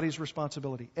everybody's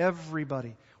responsibility.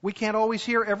 Everybody. We can't always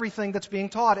hear everything that's being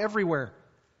taught everywhere.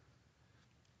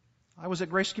 I was at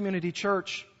Grace Community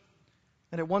Church,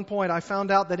 and at one point I found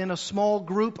out that in a small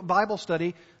group Bible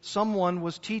study, someone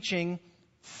was teaching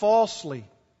falsely.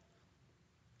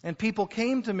 And people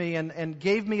came to me and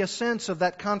gave me a sense of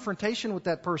that confrontation with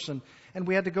that person. And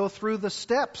we had to go through the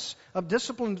steps of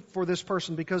discipline for this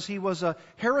person because he was a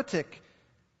heretic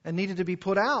and needed to be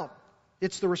put out.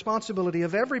 It's the responsibility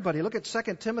of everybody. Look at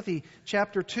 2 Timothy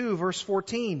chapter 2, verse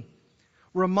 14.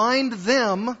 Remind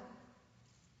them,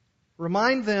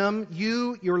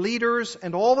 you, your leaders,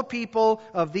 and all the people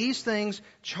of these things,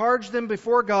 charge them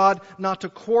before God not to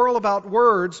quarrel about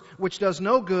words, which does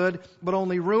no good, but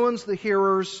only ruins the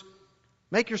hearers.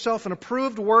 Make yourself an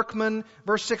approved workman.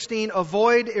 Verse 16,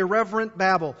 avoid irreverent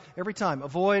babble. Every time,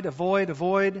 avoid.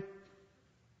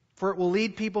 For it will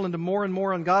lead people into more and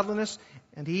more ungodliness.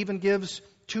 And he even gives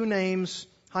 2 names,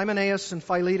 Hymenaeus and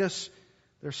Philetus.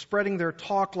 They're spreading their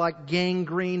talk like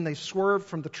gangrene. They swerve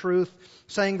from the truth,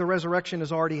 saying the resurrection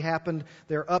has already happened.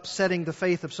 They're upsetting the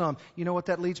faith of some. You know what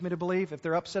that leads me to believe? If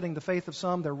they're upsetting the faith of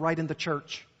some, they're right in the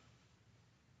church.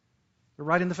 They're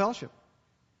right in the fellowship.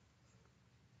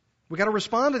 We've got to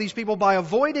respond to these people by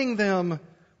avoiding them.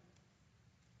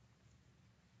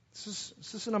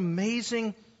 This is an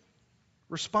amazing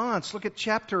response. Look at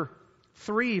chapter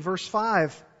 3, verse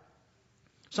 5.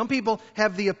 Some people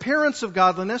have the appearance of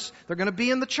godliness. They're going to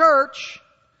be in the church,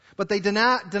 but they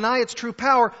deny its true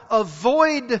power.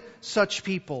 Avoid such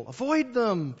people. Avoid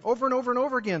them over and over and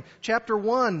over again. Chapter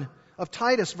 1 of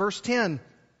Titus, verse 10.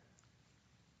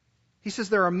 He says,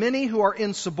 there are many who are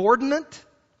insubordinate,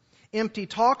 empty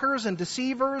talkers and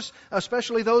deceivers,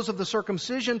 especially those of the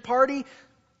circumcision party.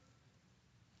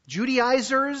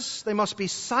 Judaizers, they must be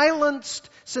silenced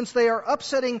since they are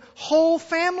upsetting whole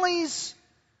families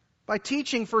by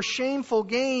teaching for shameful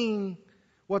gain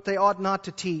what they ought not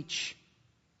to teach.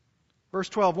 Verse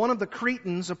 12, one of the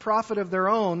Cretans, a prophet of their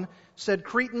own, said,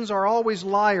 Cretans are always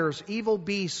liars, evil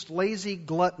beasts, lazy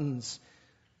gluttons.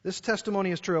 This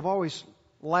testimony is true. I've always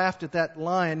laughed at that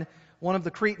line. One of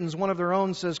the Cretans, one of their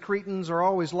own, says Cretans are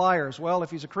always liars. Well,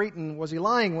 if he's a Cretan, was he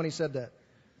lying when he said that?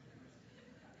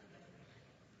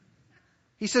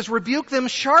 He says, rebuke them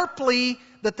sharply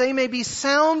that they may be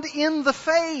sound in the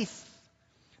faith,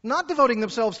 not devoting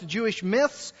themselves to Jewish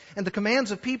myths and the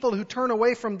commands of people who turn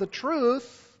away from the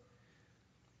truth.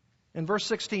 In verse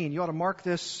 16, you ought to mark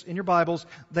this in your Bibles.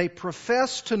 They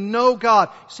profess to know God.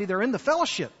 See, they're in the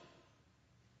fellowship.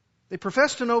 They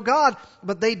profess to know God,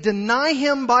 but they deny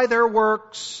Him by their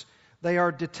works. They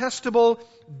are detestable,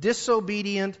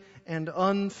 disobedient, and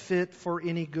unfit for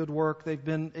any good work. They've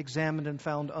been examined and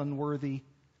found unworthy.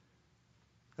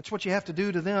 That's what you have to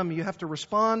do to them. You have to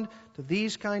respond to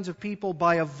these kinds of people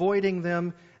by avoiding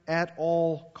them at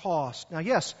all cost. Now,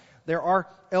 yes, there are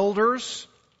elders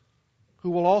who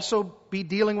will also be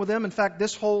dealing with them. In fact,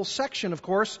 this whole section, of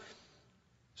course,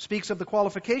 speaks of the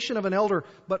qualification of an elder,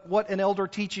 but what an elder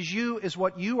teaches you is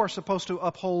what you are supposed to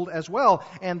uphold as well.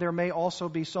 And there may also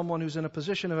be someone who's in a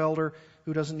position of elder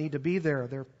who doesn't need to be there.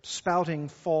 They're spouting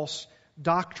false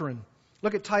doctrine.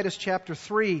 Look at Titus chapter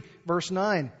 3, verse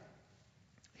 9.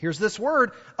 Here's this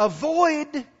word,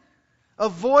 avoid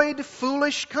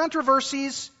foolish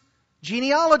controversies,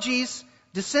 genealogies,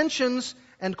 dissensions,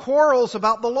 and quarrels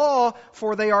about the law,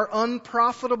 for they are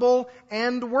unprofitable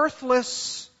and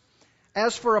worthless.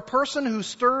 As for a person who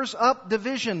stirs up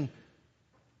division,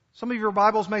 some of your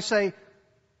Bibles may say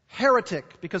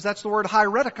heretic, because that's the word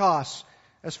heretikos.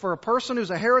 As for a person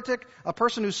who's a heretic, a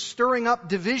person who's stirring up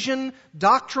division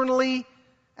doctrinally,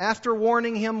 after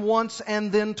warning him once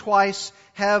and then twice,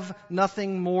 have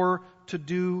nothing more to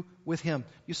do with him.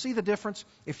 You see the difference?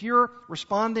 If you're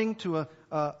responding to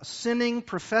a sinning,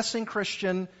 professing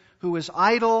Christian who is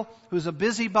idle, who's a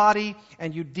busybody,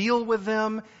 and you deal with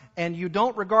them, and you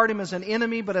don't regard him as an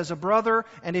enemy but as a brother,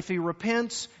 and if he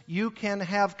repents, you can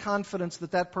have confidence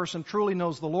that that person truly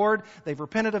knows the Lord. They've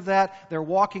repented of that. They're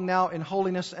walking now in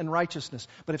holiness and righteousness.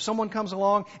 But if someone comes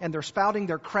along and they're spouting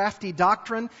their crafty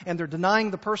doctrine, and they're denying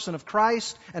the person of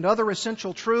Christ and other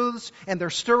essential truths, and they're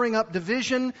stirring up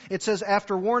division, it says,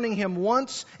 after warning him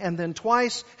once and then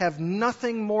twice, have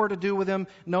nothing more to do with him,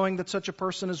 knowing that such a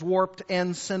person is warped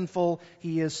and sinful.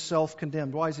 He is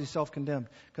self-condemned. Why is he self-condemned?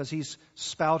 Because he's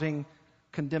spouting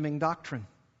condemning doctrine.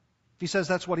 If he says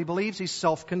that's what he believes, he's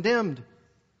self-condemned.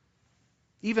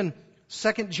 Even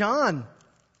 2 John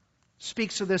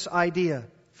speaks of this idea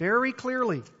very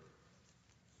clearly.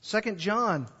 2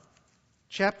 John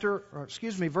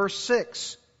verse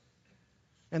 6.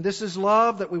 And this is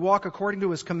love, that we walk according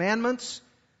to His commandments.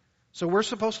 So we're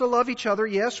supposed to love each other.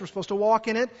 Yes, we're supposed to walk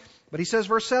in it. But he says,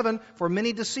 verse 7, for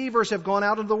many deceivers have gone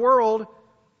out into the world,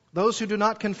 those who do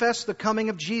not confess the coming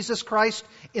of Jesus Christ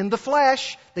in the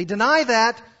flesh. They deny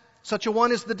that. Such a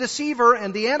one is the deceiver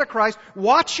and the Antichrist.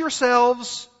 Watch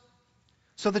yourselves,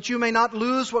 so that you may not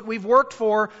lose what we've worked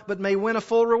for, but may win a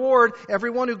full reward.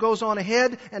 Everyone who goes on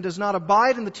ahead and does not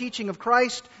abide in the teaching of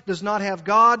Christ does not have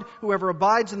God. Whoever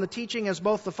abides in the teaching has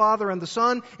both the Father and the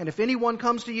Son. And if anyone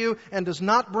comes to you and does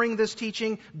not bring this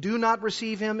teaching, do not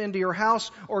receive him into your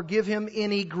house or give him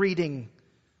any greeting.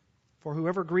 For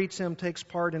whoever greets him takes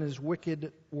part in his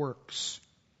wicked works.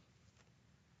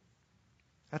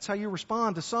 That's how you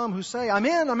respond to some who say, I'm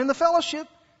in the fellowship.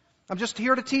 I'm just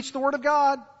here to teach the Word of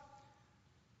God.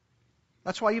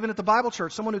 That's why even at the Bible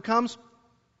church, someone who comes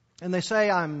and they say,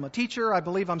 I'm a teacher, I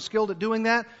believe I'm skilled at doing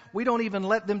that, we don't even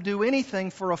let them do anything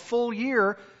for a full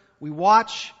year. We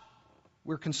watch,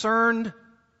 we're concerned,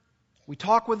 we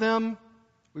talk with them,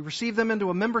 we receive them into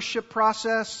a membership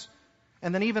process,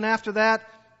 and then even after that,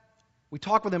 we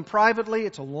talk with them privately.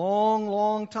 It's a long,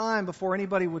 long time before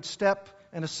anybody would step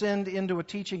and ascend into a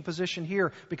teaching position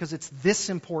here, because it's this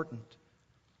important.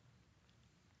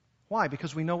 Why?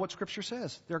 Because we know what Scripture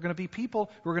says. There are going to be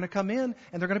people who are going to come in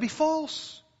and they're going to be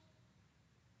false,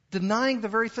 denying the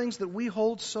very things that we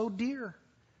hold so dear.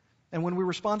 And when we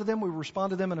respond to them, we respond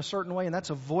to them in a certain way, and that's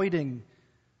avoiding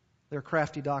their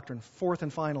crafty doctrine. Fourth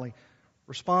and finally,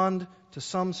 respond to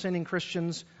some sinning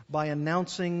Christians by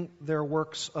announcing their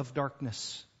works of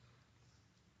darkness.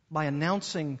 By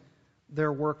announcing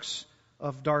their works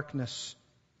of darkness.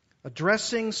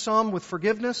 Addressing some with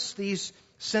forgiveness, these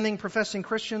sinning, professing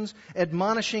Christians,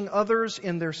 admonishing others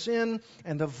in their sin,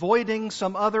 and avoiding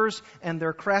some others and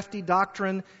their crafty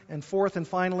doctrine. And fourth and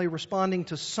finally, responding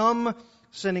to some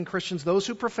sinning Christians, those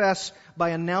who profess, by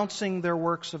announcing their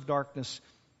works of darkness.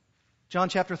 John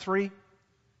chapter 3,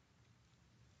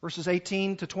 verses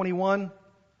 18 to 21.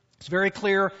 It's very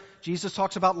clear. Jesus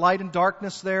talks about light and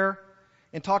darkness there,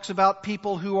 and talks about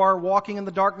people who are walking in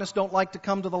the darkness don't like to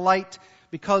come to the light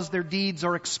because their deeds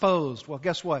are exposed. Well,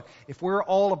 guess what? If we're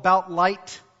all about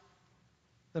light,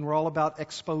 then we're all about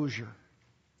exposure.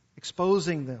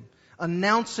 Exposing them.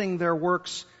 Announcing their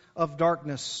works of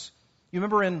darkness. You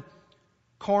remember in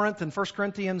Corinth, in 1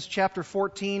 Corinthians chapter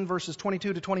 14, verses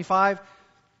 22 to 25,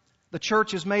 the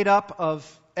church is made up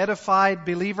of edified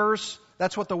believers.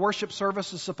 That's what the worship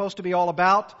service is supposed to be all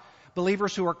about.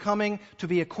 Believers who are coming to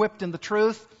be equipped in the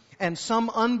truth. And some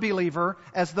unbeliever,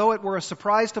 as though it were a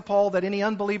surprise to Paul that any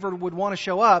unbeliever would want to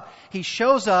show up, he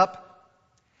shows up,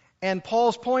 and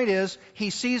Paul's point is, he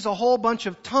sees a whole bunch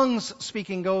of tongues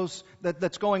speaking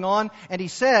that's going on, and he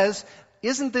says,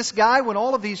 isn't this guy, when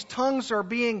all of these tongues are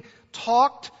being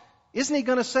talked, isn't he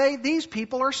going to say, these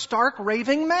people are stark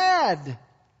raving mad?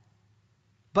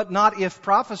 But not if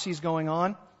prophecy's going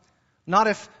on, not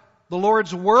if the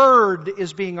Lord's Word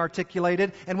is being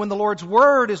articulated. And when the Lord's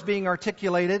Word is being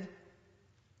articulated,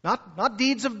 not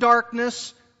deeds of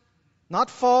darkness, not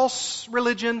false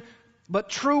religion, but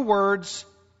true words,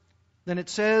 then it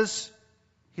says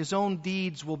his own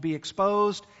deeds will be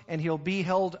exposed and he'll be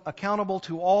held accountable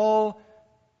to all,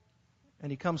 and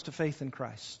he comes to faith in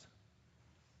Christ.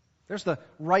 There's the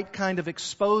right kind of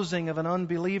exposing of an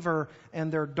unbeliever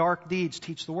and their dark deeds.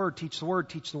 Teach the Word, teach the Word,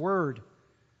 teach the Word.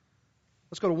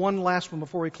 Let's go to one last one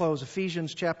before we close.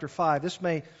 Ephesians chapter 5. This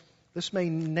may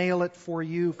nail it for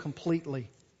you completely.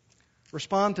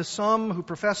 Respond to some who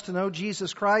profess to know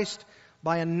Jesus Christ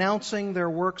by announcing their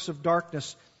works of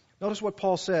darkness. Notice what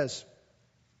Paul says.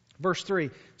 Verse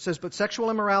 3 says, but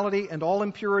sexual immorality and all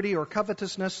impurity or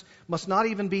covetousness must not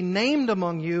even be named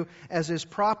among you, as is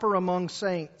proper among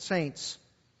saints.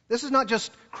 This is not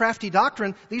just crafty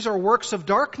doctrine. These are works of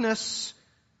darkness.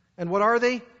 And what are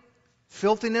they?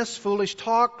 Filthiness, foolish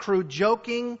talk, crude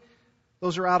joking.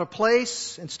 Those are out of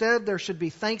place. Instead, there should be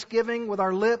thanksgiving with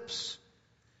our lips.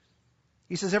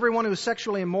 He says, everyone who is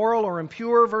sexually immoral or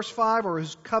impure, verse 5, or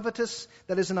who's covetous,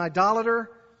 that is an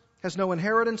idolater, has no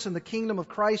inheritance in the kingdom of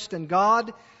Christ and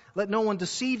God. Let no one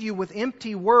deceive you with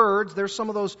empty words. There's some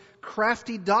of those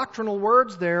crafty doctrinal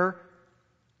words there.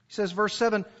 He says, verse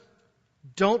 7,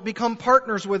 don't become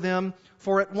partners with them,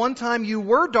 for at one time you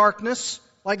were darkness,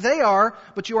 like they are,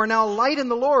 but you are now light in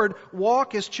the Lord.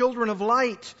 Walk as children of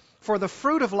light, for the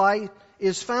fruit of light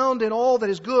is found in all that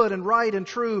is good and right and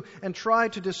true, and try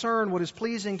to discern what is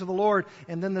pleasing to the Lord.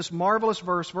 And then this marvelous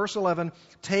verse, verse 11,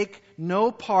 take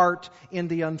no part in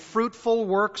the unfruitful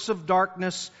works of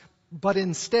darkness, but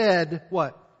instead,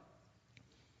 what?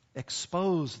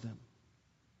 Expose them.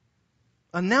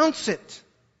 Announce it.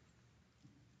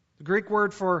 The Greek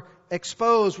word for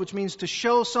expose, which means to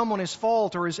show someone his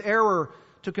fault or his error,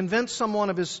 to convince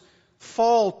someone of his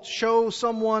fault, show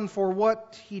someone for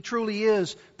what he truly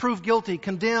is, prove guilty,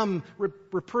 condemn,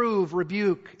 reprove,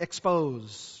 rebuke,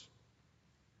 expose.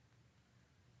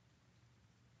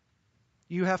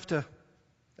 You have to,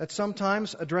 at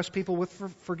sometimes, address people with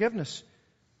forgiveness.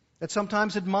 At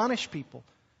sometimes, admonish people.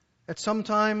 At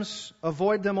sometimes,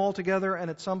 avoid them altogether.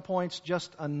 And at some points,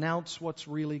 just announce what's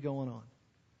really going on.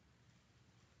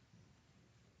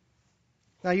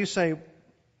 Now you say,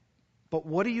 but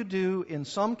what do you do in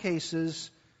some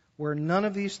cases where none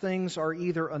of these things are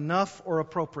either enough or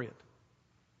appropriate?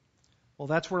 Well,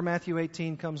 that's where Matthew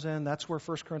 18 comes in. That's where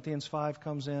 1 Corinthians 5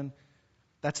 comes in.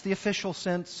 That's the official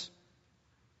sense.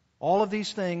 All of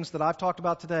these things that I've talked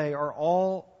about today are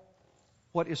all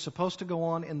what is supposed to go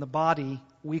on in the body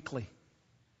weekly.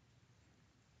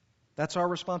 That's our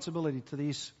responsibility to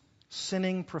these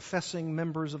sinning, professing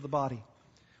members of the body.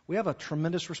 We have a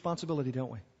tremendous responsibility,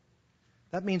 don't we?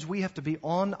 That means we have to be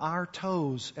on our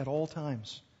toes at all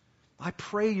times. I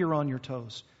pray you're on your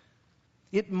toes.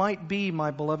 It might be,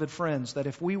 my beloved friends, that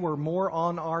if we were more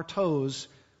on our toes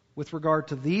with regard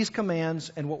to these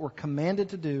commands and what we're commanded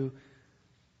to do,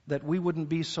 that we wouldn't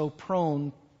be so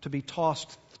prone to be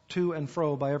tossed to and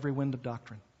fro by every wind of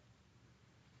doctrine.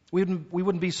 We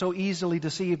wouldn't be so easily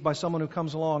deceived by someone who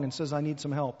comes along and says, I need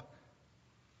some help.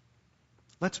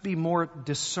 Let's be more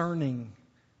discerning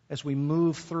as we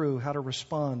move through how to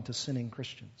respond to sinning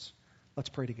Christians. Let's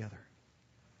pray together.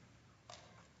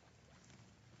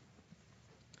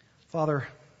 Father,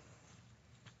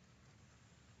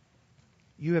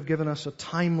 you have given us a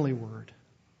timely word.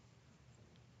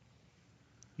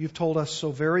 You've told us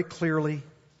so very clearly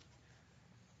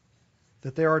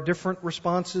that there are different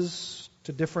responses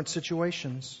to different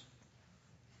situations.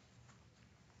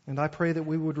 And I pray that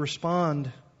we would respond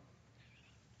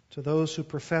to those who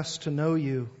profess to know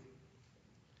you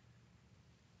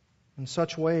in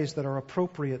such ways that are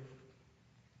appropriate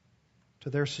to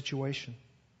their situation.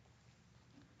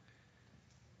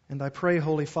 And I pray,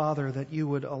 Holy Father, that you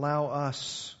would allow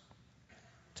us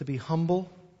to be humble,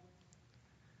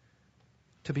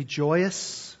 to be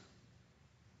joyous,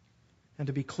 and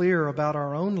to be clear about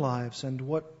our own lives and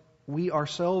what we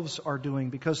ourselves are doing,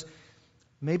 because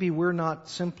maybe we're not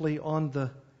simply on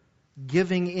the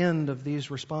giving end of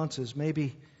these responses.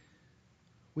 Maybe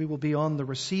we will be on the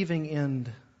receiving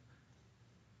end,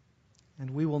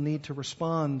 and we will need to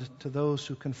respond to those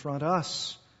who confront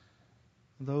us,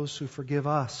 those who forgive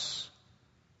us.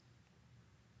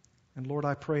 And Lord,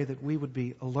 I pray that we would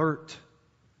be alert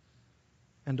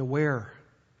and aware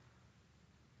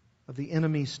of the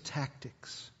enemy's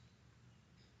tactics,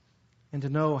 and to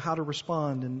know how to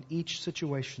respond in each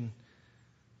situation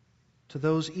to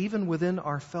those even within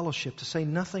our fellowship, to say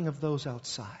nothing of those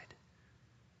outside.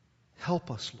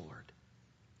 Help us, Lord.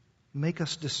 Make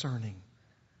us discerning.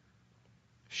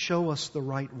 Show us the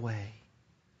right way.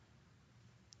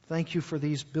 Thank you for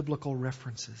these biblical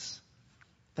references.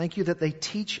 Thank you that they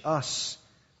teach us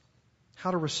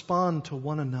how to respond to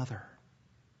one another.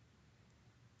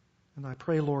 And I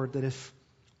pray, Lord, that if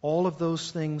all of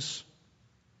those things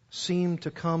seem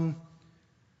to come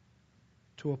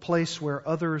to a place where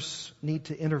others need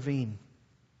to intervene,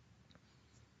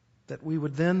 that we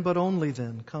would then, but only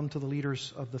then, come to the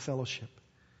leaders of the fellowship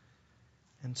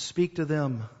and speak to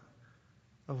them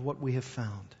of what we have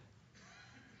found.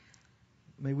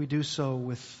 May we do so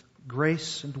with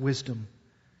grace and wisdom,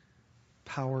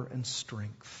 power and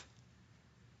strength,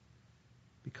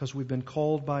 because we've been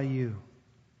called by you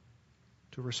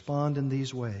to respond in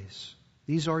these ways.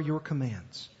 These are your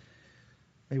commands.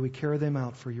 May we carry them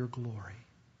out for your glory.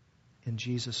 In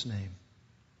Jesus' name,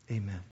 amen.